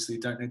obviously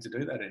you don't need to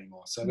do that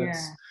anymore. So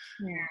that's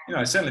you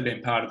know, certainly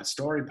been part of the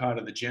story, part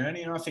of the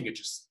journey, and I think it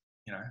just,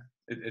 you know,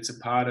 it's a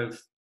part of,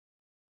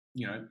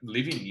 you know,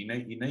 living. You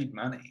need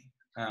money.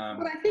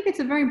 But I think it's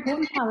a very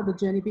important part of the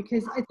journey,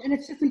 because, and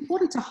it's just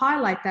important to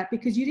highlight that,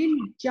 because you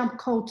didn't jump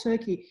cold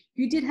turkey.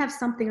 You did have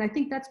something. And I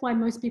think that's why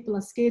most people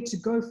are scared to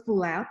go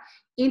full out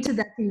into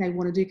that thing they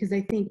want to do, because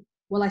they think,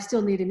 well, I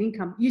still need an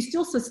income. You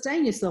still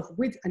sustain yourself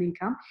with an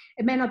income.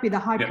 It may not be the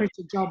high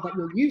pressure job that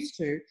you're used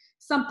to,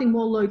 something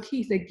more low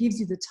key that gives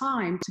you the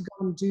time to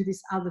go and do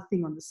this other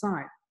thing on the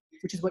side,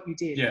 which is what you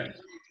did.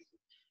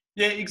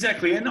 Yeah,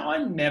 exactly. And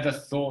I never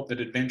thought that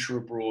Adventure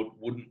Abroad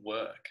wouldn't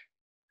work.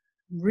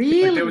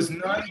 Really?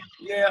 Like,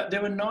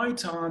 there were no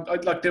times,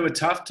 like there were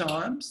tough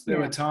times. There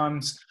were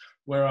times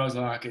where I was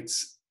like,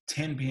 it's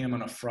 10 p.m.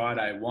 on a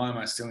Friday. Why am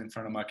I still in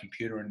front of my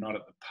computer and not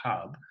at the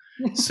pub?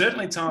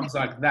 Certainly times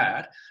like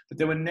that, but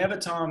there were never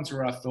times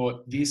where I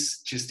thought,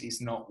 this just is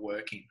not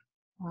working.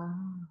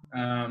 Wow.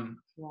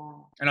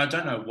 And I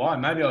don't know why.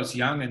 Maybe I was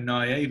young and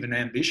naive and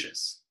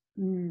ambitious.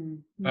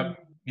 But,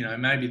 you know,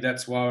 maybe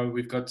that's why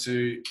we've got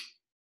to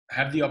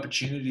have the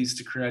opportunities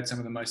to create some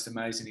of the most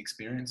amazing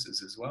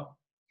experiences as well.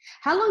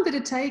 How long did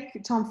it take,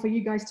 Tom, for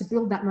you guys to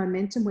build that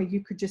momentum where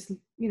you could just,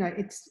 you know,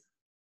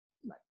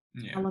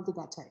 how long did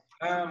that take?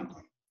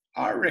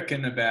 I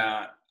reckon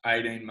about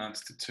 18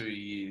 months to 2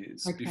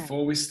 years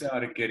before we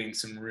started getting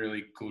some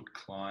really good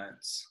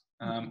clients.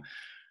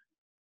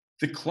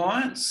 The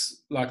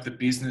clients, like the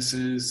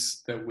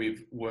businesses that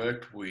we've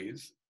worked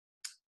with,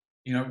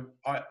 you know,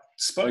 I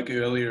spoke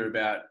earlier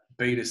about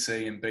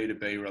B2C and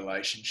B2B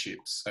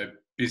relationships, so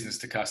business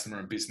to customer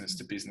and business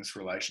to business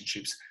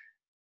relationships.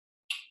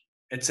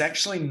 It's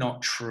actually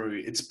not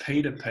true. It's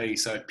P2P,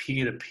 so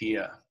peer to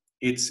peer.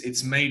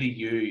 It's me to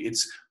you.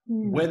 It's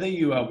whether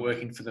you are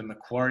working for the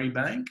Macquarie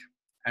Bank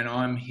and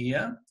I'm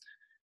here.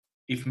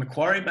 If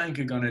Macquarie Bank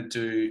are going to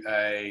do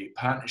a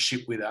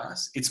partnership with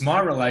us, it's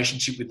my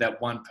relationship with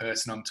that one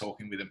person I'm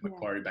talking with at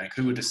Macquarie Bank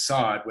who will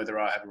decide whether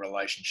I have a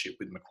relationship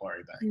with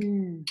Macquarie Bank.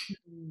 And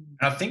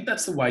I think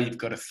that's the way you've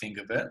got to think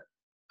of it.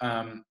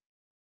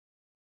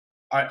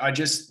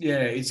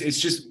 It's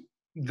just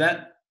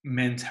that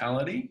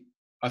mentality,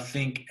 I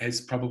think,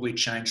 has probably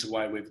changed the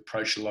way we've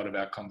approached a lot of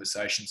our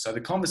conversations. So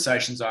the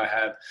conversations I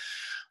have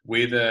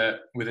with a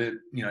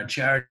you know,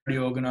 charity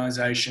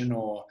organisation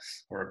or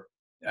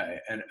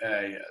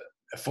a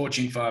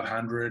Fortune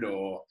 500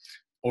 or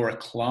a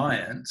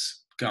client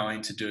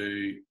going to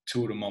do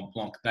Tour de Mont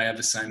Blanc, they have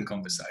the same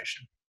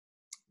conversation.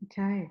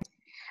 Okay.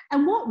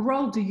 And what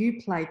role do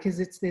you play? Because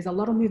there's a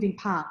lot of moving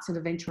parts in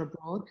Adventure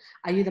Abroad.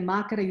 Are you the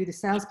marketer? Are you the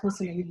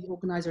salesperson? Are you the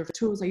organizer of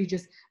tours? Are you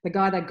just the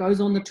guy that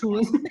goes on the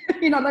tours?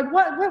 You know, like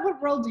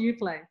what role do you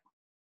play?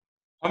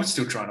 I'm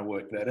still trying to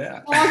work that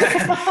out.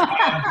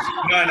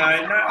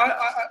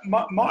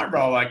 My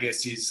role, I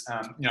guess, is,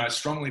 you know, I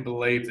strongly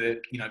believe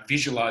that, you know,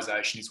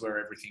 visualization is where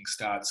everything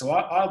starts. So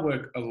I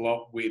work a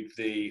lot with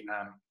the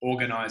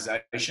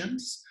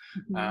organizations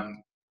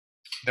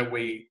that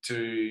we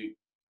do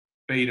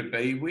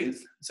B2B with,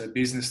 so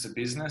business to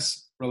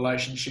business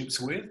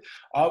relationships with.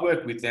 I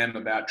work with them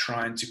about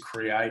trying to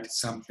create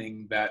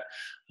something that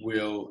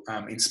will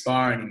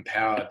inspire and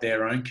empower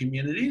their own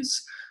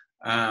communities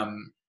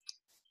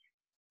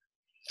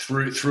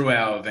through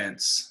our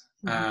events,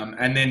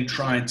 and then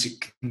trying to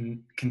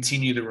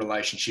continue the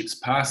relationships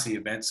past the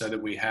event, so that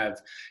we have,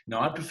 you know,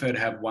 I prefer to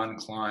have one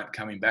client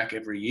coming back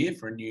every year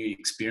for a new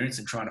experience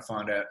and trying to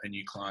find out a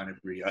new client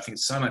every year. I think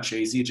it's so much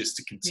easier just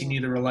to continue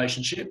the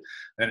relationship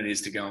than it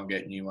is to go and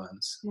get new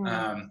ones.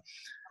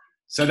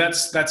 So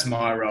that's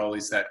my role,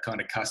 is that kind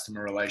of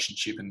customer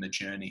relationship and the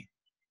journey.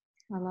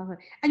 I love it.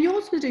 And you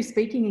also do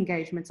speaking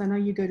engagements. I know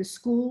you go to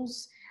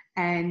schools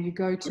and you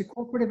go to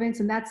corporate events,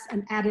 and that's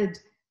an added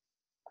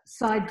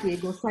side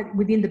gig or side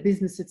within the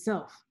business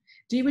itself.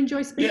 Do you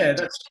enjoy speaking?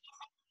 Yeah,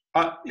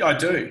 I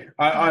do.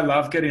 I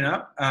love getting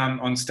up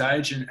on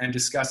stage and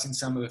discussing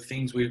some of the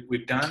things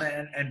we've done,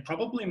 and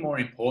probably more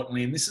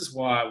importantly, and this is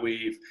why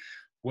we've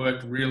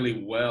worked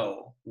really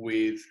well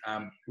with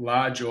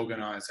large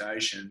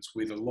organisations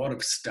with a lot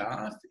of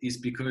staff, is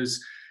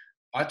because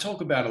I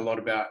talk a lot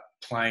about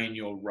playing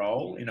your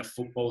role in a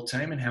football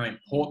team and how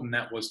important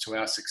that was to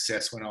our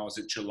success when I was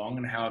at Geelong,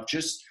 and how I've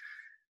just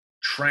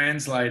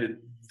translated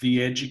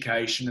the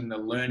education and the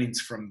learnings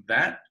from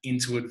that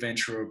into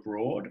Adventure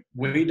Abroad.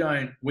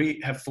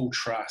 We have full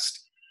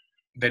trust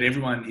that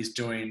everyone is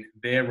doing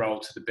their role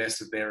to the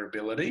best of their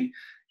ability,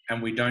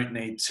 and we don't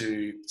need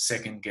to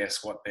second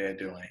guess what they're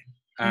doing.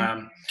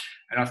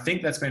 And I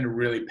think that's been a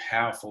really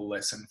powerful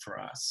lesson for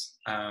us.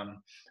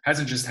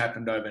 Hasn't just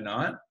happened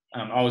overnight.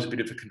 I was a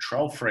bit of a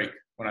control freak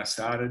when I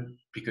started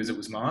because it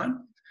was mine.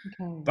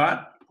 Okay.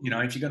 But,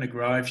 if you're going to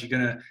grow, if you're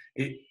going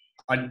to...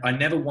 I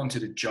never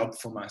wanted a job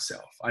for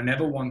myself. I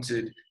never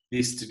wanted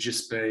this to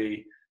just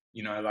be,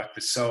 like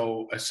a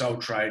sole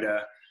trader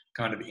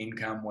kind of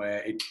income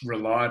where it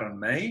relied on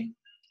me.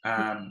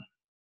 I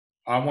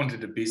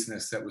wanted a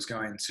business that was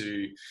going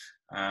to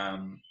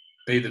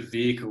be the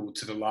vehicle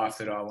to the life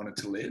that I wanted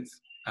to live.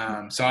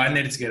 So I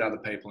needed to get other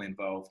people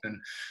involved.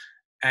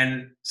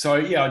 And so,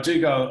 I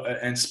do go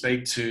and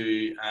speak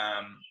to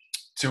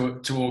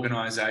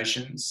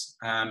organisations.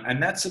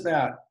 And that's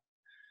about,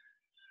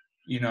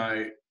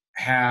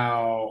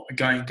 how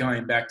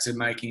going back to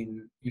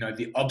making,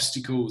 the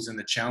obstacles and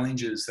the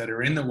challenges that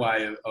are in the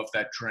way of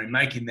that dream,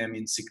 making them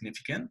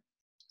insignificant.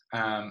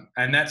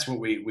 And that's what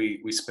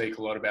we speak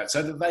a lot about,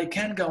 so that they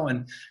can go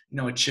and,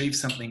 achieve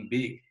something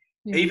big.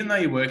 Yeah. Even though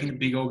you work in a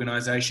big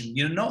organisation,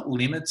 you're not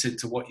limited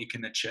to what you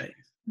can achieve.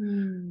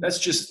 That's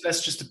just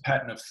a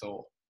pattern of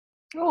thought.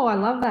 Oh, I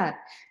love that.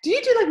 Do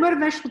you do like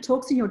motivational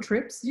talks in your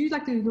trips? Do you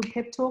like do little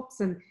pep talks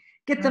and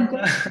get them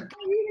going?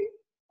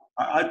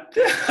 I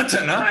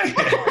don't know.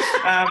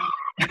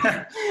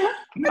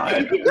 No,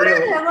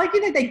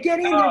 really. They get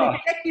in, they're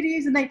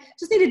executives, and they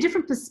just need a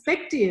different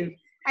perspective.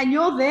 And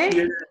you're there,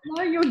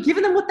 you're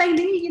giving them what they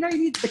need. You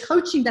need the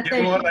coaching that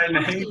they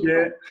need.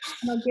 Yeah,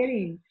 not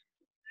getting.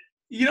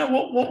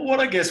 What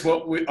I guess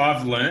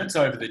I've learned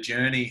over the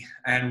journey,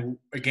 and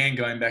again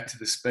going back to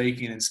the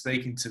speaking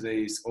to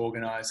these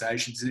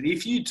organisations, that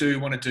if you do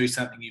want to do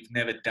something you've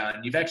never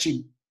done, you've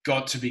actually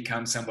got to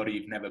become somebody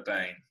you've never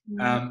been.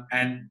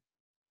 And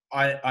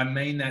I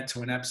mean that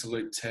to an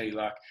absolute T.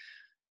 Like,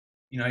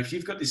 if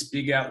you've got this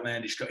big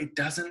outlandish goal, it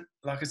doesn't,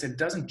 like I said, it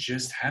doesn't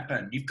just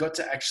happen. You've got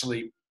to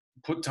actually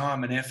put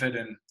time and effort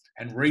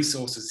and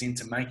resources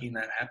into making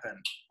that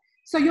happen.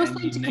 So you're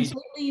saying to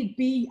completely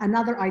be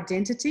another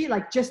identity,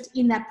 like just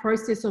in that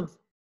process of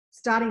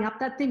starting up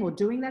that thing or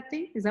doing that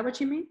thing? Is that what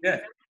you mean? Yeah,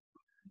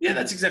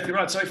 that's exactly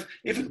right. So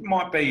if it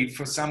might be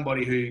for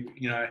somebody who,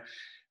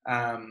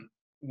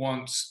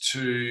 wants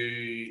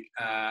to,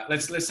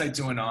 let's say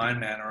do an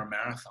Ironman or a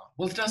marathon.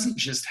 Well, it doesn't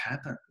just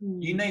happen.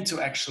 You need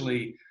to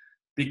actually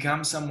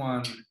become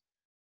someone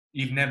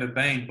you've never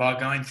been by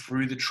going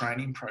through the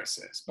training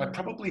process, by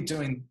probably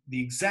doing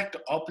the exact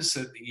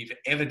opposite that you've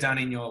ever done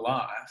in your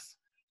life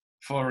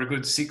for a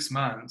good 6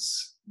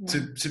 months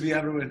to be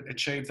able to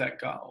achieve that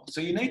goal.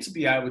 So you need to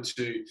be able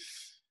to,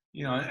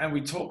 and we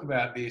talk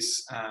about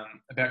this,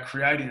 about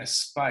creating a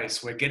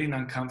space where getting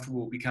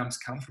uncomfortable becomes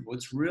comfortable.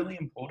 It's really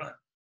important.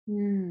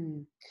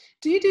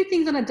 Do you do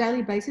things on a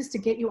daily basis to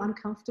get you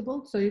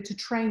uncomfortable? So to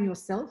train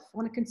yourself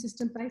on a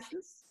consistent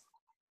basis?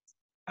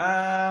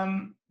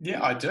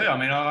 Yeah, I do. I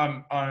mean,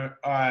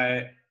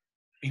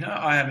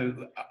 I have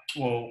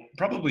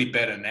probably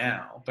better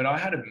now, but I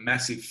had a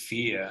massive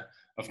fear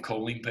of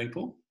calling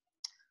people.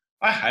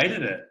 I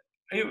hated it.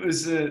 It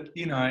was and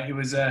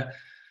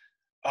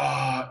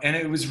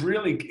it was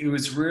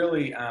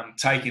really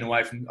taken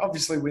away from.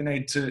 Obviously, we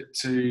need to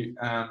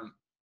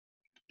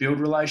build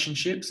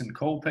relationships and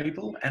call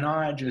people, and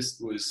I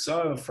just was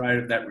so afraid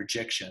of that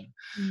rejection,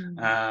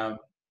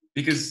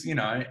 because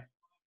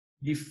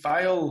you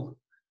fail.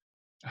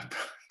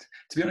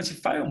 To be honest, you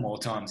fail more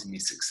times than you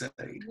succeed.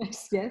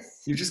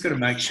 Yes. You've just got to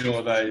make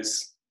sure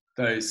those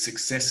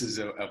successes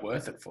are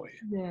worth it for you.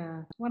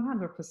 Yeah,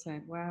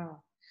 100%.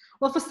 Wow.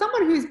 Well, for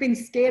someone who's been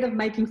scared of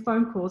making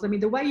phone calls, I mean,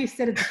 the way you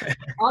said it,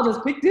 I'll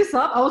just pick this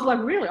up. I was like,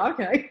 really?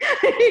 Okay.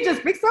 He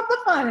just picks up the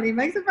phone and he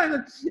makes a phone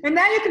call. And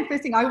now you're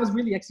confessing I was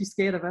really actually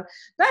scared of it.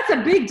 That's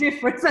a big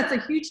difference. That's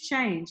a huge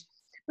change.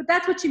 But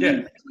that's what you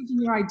mean by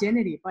changing your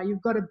identity, but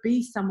you've got to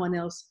be someone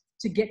else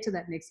to get to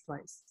that next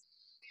place.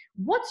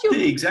 What's your...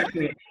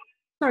 Exactly.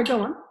 Sorry,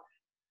 go on.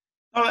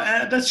 Oh,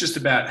 that's just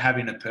about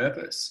having a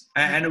purpose.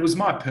 And it was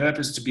my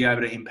purpose to be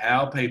able to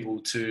empower people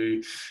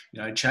to,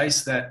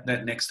 chase that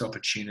next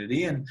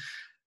opportunity. And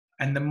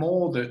the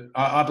more that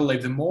I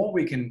believe, the more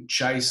we can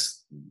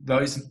chase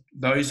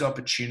those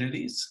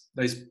opportunities,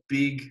 those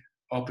big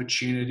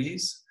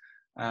opportunities,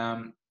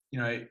 it'll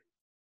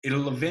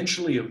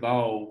eventually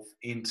evolve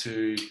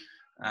into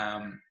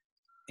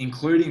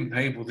including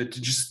people that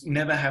just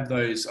never have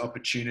those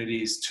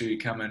opportunities to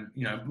come and,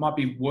 might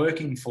be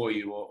working for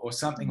you or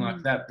something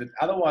like that, but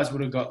otherwise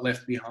would have got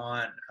left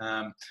behind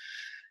and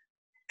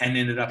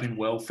ended up in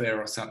welfare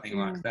or something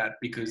like that,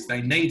 because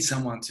they need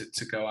someone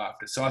to go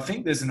after. So I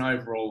think there's an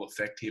overall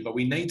effect here, but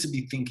we need to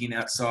be thinking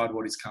outside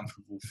what is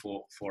comfortable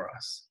for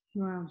us.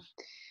 Wow.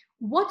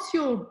 What's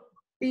your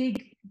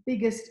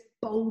biggest,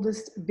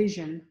 boldest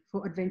vision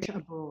for Adventure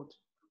Abroad?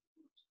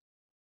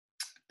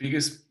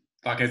 Biggest,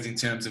 Like as in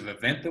terms of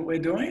event that we're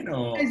doing,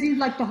 or? As in,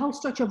 like the whole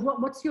structure of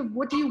what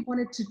do you want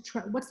it to,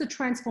 what's the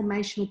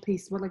transformational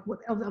piece? What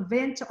of the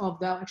event, of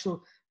the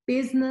actual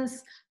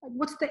business? Like,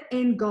 what's the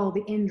end goal,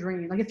 the end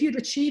dream? Like if you'd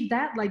achieved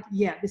that, like,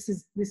 yeah, this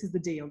is the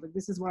deal. Like,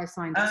 this is what I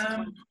signed up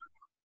for.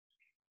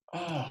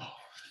 Oh,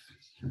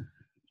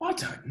 I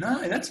don't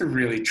know. That's a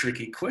really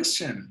tricky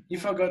question.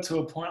 If I got to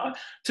a point,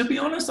 to be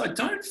honest, I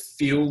don't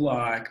feel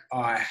like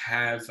I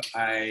have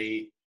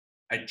a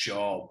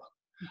job.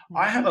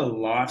 I have a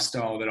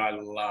lifestyle that I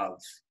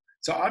love.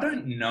 So I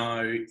don't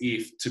know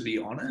if, to be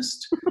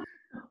honest,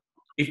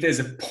 if there's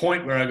a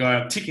point where I go,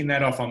 I'm ticking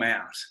that off, I'm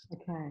out.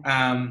 Okay.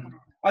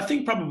 I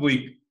think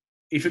probably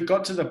if it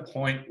got to the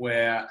point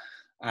where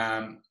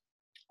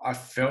I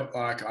felt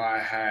like I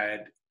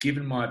had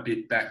given my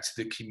bit back to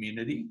the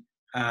community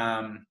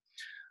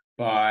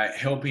by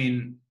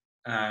helping,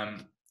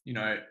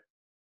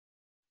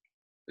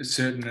 a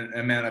certain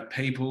amount of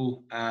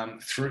people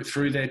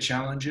through their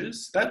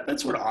challenges.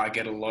 That's what I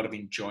get a lot of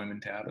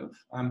enjoyment out of.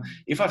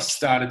 If I've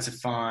started to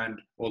find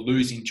or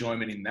lose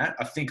enjoyment in that,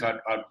 I think I'd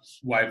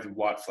wave the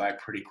white flag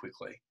pretty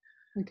quickly.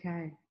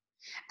 Okay.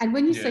 And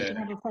when you say you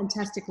have a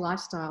fantastic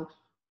lifestyle,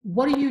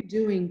 what are you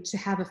doing to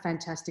have a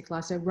fantastic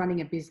lifestyle,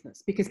 running a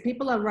business? Because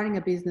people are running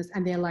a business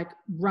and they're like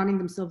running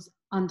themselves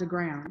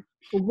underground.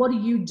 But what are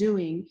you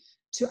doing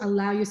to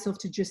allow yourself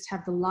to just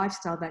have the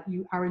lifestyle that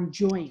you are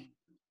enjoying?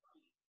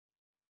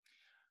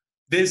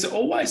 There's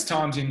always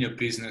times in your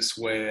business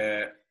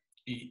where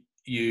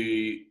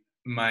you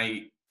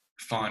may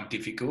find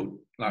difficult,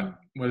 like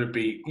whether it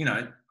be,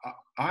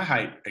 I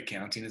hate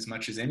accounting as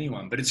much as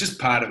anyone, but it's just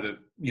part of a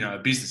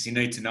business. You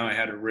need to know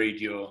how to read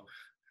your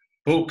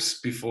books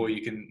before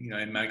you can,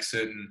 make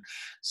certain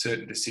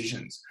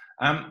decisions.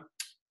 I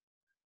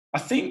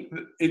think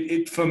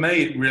for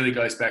me, it really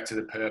goes back to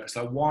the purpose.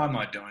 Like, why am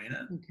I doing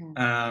it?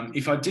 Okay.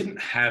 If I didn't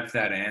have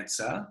that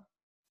answer,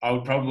 I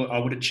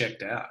would have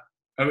checked out.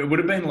 It would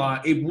have been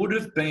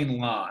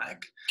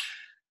like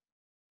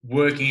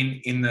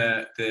working in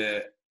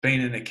the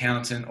being an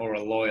accountant or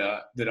a lawyer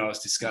that I was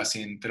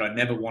discussing that I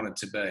never wanted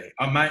to be.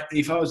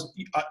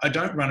 I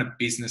don't run a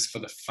business for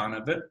the fun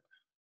of it.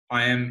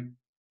 I am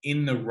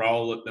in the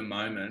role at the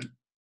moment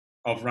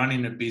of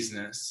running a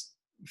business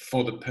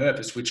for the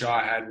purpose, which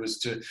I had was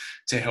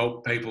to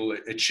help people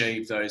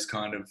achieve those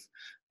kind of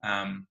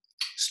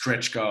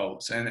stretch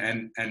goals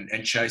and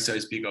chase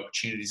those big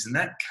opportunities. And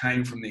that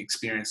came from the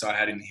experience I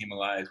had in the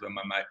Himalayas when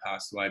my mate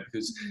passed away,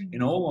 because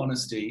in all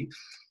honesty,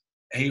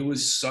 he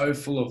was so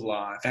full of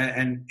life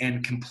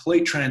and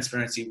complete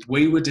transparency.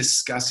 We were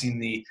discussing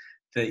the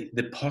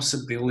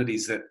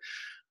possibilities that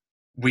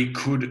we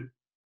could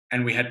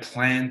and we had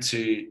planned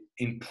to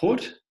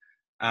input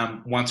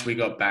once we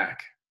got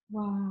back.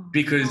 Wow.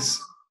 Because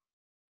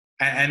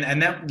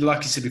and that,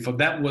 like you said before,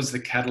 that was the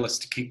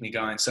catalyst to keep me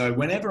going. So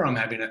whenever I'm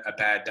having a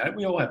bad day,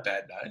 we all have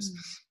bad days.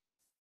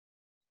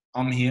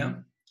 I'm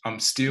here. I'm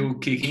still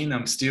kicking.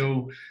 I'm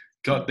still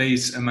got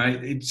these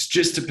amazing. It's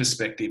just a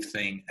perspective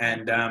thing,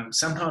 and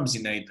sometimes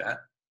you need that.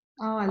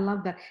 Oh, I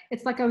love that.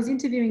 It's like I was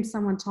interviewing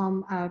someone,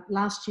 Tom,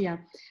 last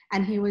year,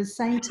 and he was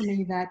saying to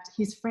me that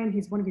his friend,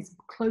 one of his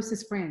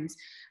closest friends,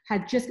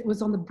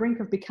 was on the brink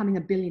of becoming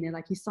a billionaire.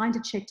 Like, he signed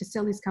a check to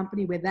sell his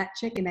company, where that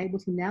check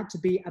enabled him now to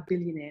be a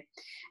billionaire.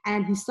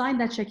 And he signed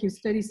that check. He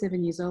was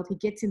 37 years old. He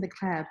gets in the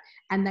cab,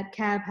 and that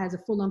cab has a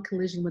full-on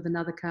collision with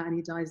another car, and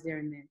he dies there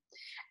and then.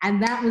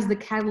 And that was the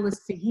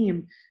catalyst for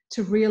him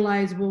to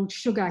realize, well,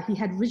 sugar, he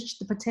had reached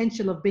the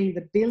potential of being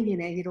the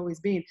billionaire he'd always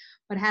been,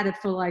 but had it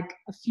for like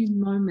a few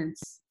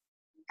moments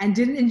and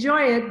didn't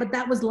enjoy it. But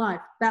that was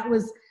life. That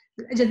was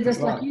just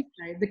like you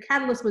say, the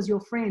catalyst was your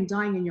friend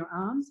dying in your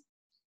arms,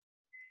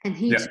 and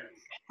he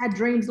had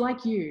dreams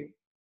like you.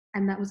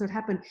 And that was what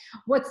happened.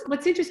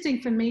 What's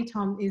interesting for me,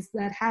 Tom, is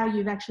that how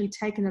you've actually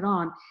taken it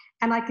on.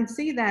 And I can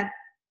see that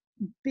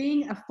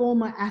being a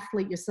former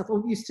athlete yourself,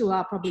 or you still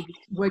are probably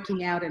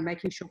working out and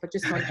making sure, but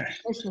just like in a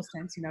professional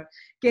sense,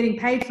 getting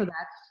paid for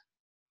that.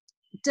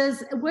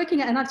 Does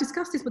working out, and I've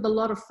discussed this with a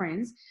lot of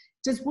friends,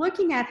 does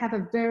working out have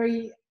a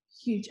very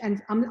huge,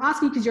 and I'm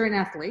asking because you're an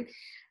athlete,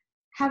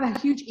 have a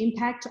huge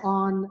impact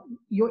on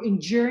your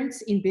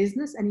endurance in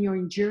business and your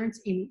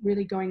endurance in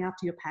really going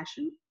after your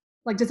passion?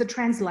 Like, does it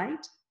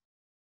translate?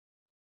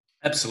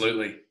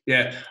 Absolutely.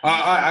 Yeah.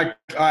 I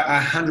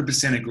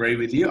 100% agree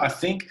with you. I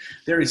think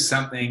there is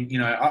something,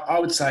 I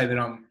would say that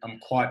I'm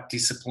quite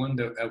disciplined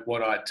at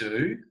what I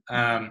do.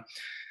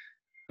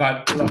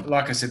 But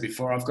like I said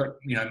before, I've got,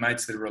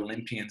 mates that are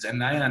Olympians,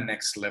 and they are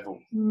next level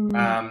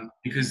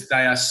because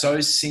they are so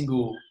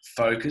single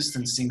focused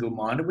and single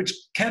minded, which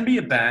can be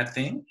a bad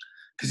thing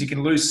because you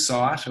can lose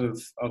sight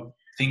of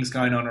things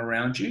going on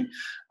around you.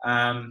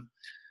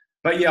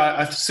 But yeah,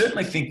 I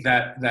certainly think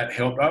that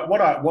helped. What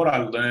I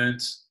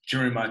learned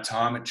during my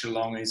time at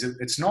Geelong is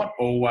it's not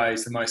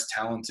always the most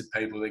talented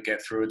people that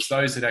get through. It's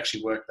those that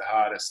actually work the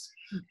hardest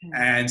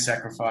and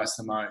sacrifice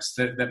the most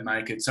that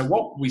make it. So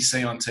what we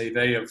see on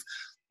TV of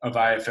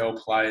AFL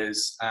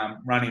players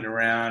running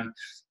around,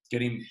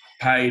 getting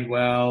paid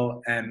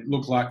well and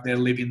look like they're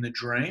living the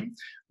dream,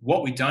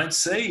 what we don't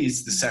see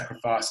is the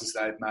sacrifices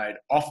they've made.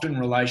 Often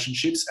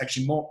relationships,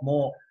 actually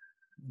more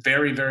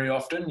very, very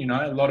often, you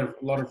know, a lot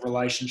of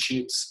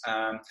relationships,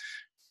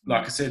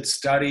 like I said,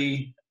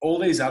 study, all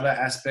these other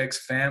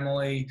aspects,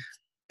 family,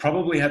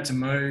 probably had to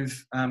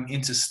move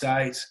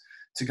interstate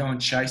to go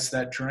and chase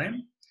that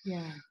dream.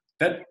 Yeah.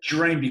 That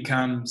dream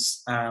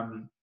becomes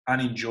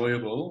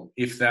unenjoyable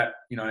if that,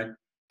 you know,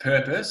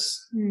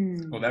 purpose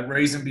or that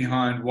reason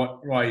behind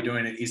why you're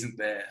doing it isn't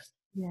there.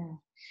 Yeah.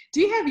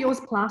 Do you have yours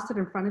plastered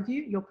in front of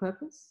you, your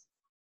purpose?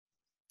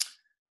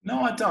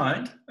 No, I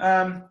don't.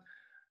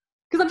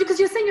 Because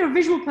you're saying you're a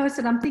visual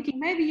person, I'm thinking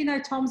maybe, you know,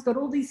 Tom's got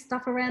all these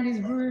stuff around his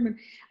room and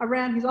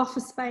around his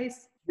office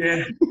space.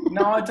 Yeah.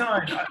 No, I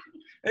don't.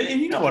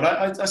 And you know what?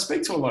 I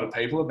speak to a lot of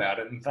people about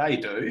it, and they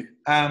do.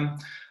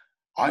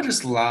 I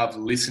just love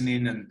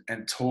listening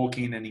and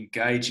talking and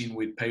engaging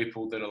with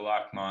people that are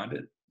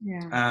like-minded.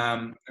 Yeah.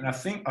 And I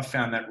think I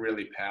found that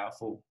really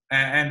powerful.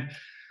 And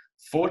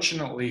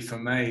fortunately for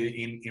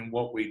me, in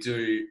what we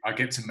do, I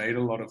get to meet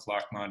a lot of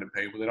like-minded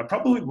people that I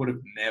probably would have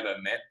never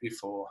met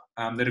before,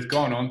 that have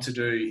gone on to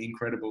do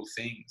incredible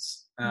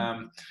things.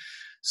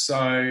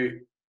 So,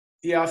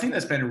 yeah, I think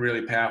that's been a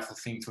really powerful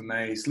thing for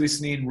me, is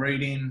listening,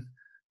 reading,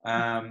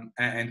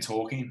 and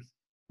talking.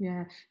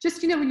 Yeah.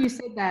 Just, you know, when you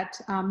said that,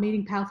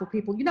 meeting powerful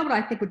people, you know what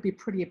I think would be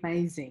pretty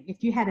amazing?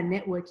 If you had a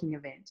networking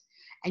event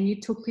and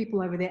you took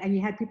people over there and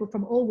you had people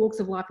from all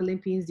walks of life,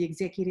 Olympians, the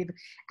executive,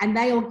 and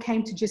they all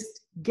came to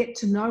just get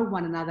to know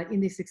one another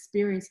in this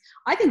experience.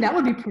 I think that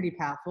would be pretty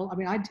powerful. I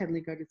mean, I'd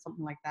totally go to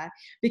something like that,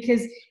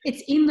 because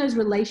it's in those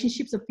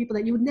relationships of people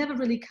that you would never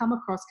really come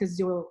across because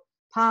your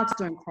paths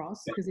don't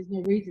cross, because there's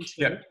no reason to.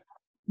 Yep.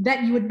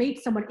 That you would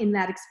meet someone in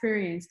that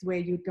experience where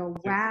you'd go,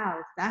 wow,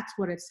 that's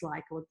what it's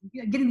like, or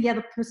you know, getting the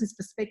other person's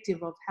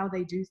perspective of how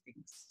they do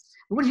things.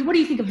 What do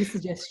you think of this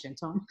suggestion,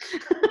 Tom?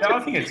 Yeah, I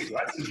think it's a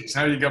great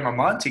suggestion. You got my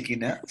mind ticking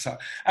now. So,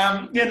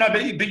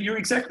 but you're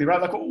exactly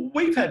right. Like,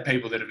 we've had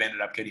people that have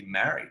ended up getting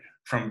married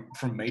from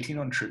meeting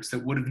on trips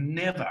that would have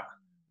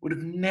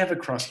never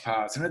crossed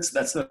paths. And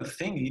that's the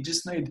thing. You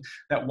just need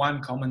that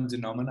one common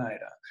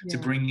denominator to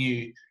bring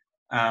you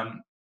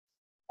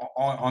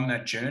on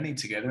that journey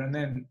together, and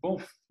then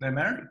they're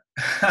married.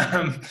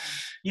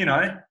 You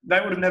know, they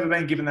would have never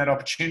been given that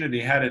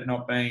opportunity had it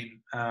not been,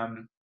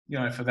 you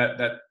know, for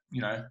that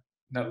you know,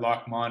 that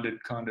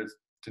like-minded kind of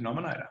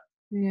denominator.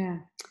 Yeah.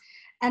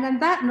 And on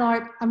that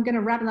note, I'm going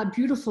to wrap that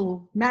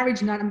beautiful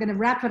marriage note. I'm going to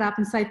wrap it up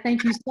and say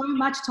thank you so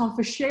much, Tom,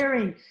 for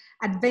sharing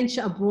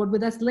Adventure Abroad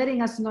with us,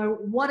 letting us know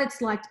what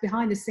it's like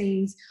behind the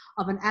scenes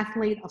of an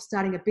athlete, of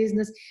starting a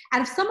business.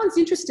 And if someone's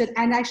interested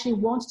and actually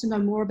wants to know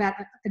more about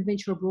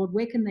Adventure Abroad,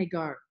 where can they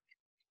go?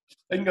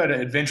 They can go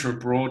to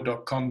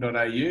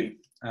adventureabroad.com.au.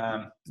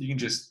 You can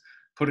just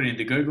put it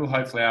into Google.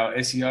 Hopefully our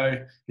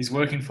SEO is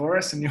working for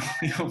us, and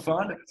you'll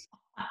find it.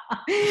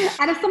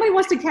 And if somebody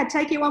wants to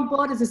take you on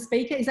board as a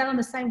speaker, is that on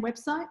the same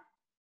website?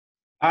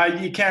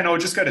 You can, or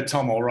just go to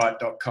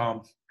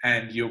tomallright.com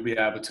and you'll be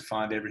able to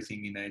find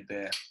everything you need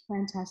there.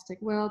 Fantastic.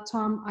 Well,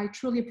 Tom, I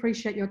truly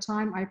appreciate your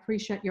time. I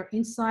appreciate your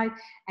insight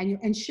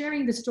and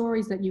sharing the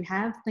stories that you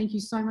have. Thank you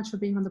so much for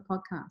being on the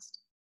podcast.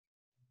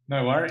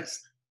 No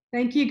worries.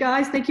 Thank you,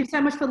 guys. Thank you so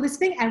much for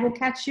listening, and we'll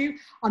catch you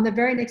on the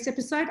very next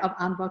episode of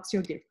Unbox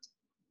Your Gift.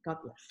 God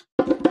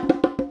bless.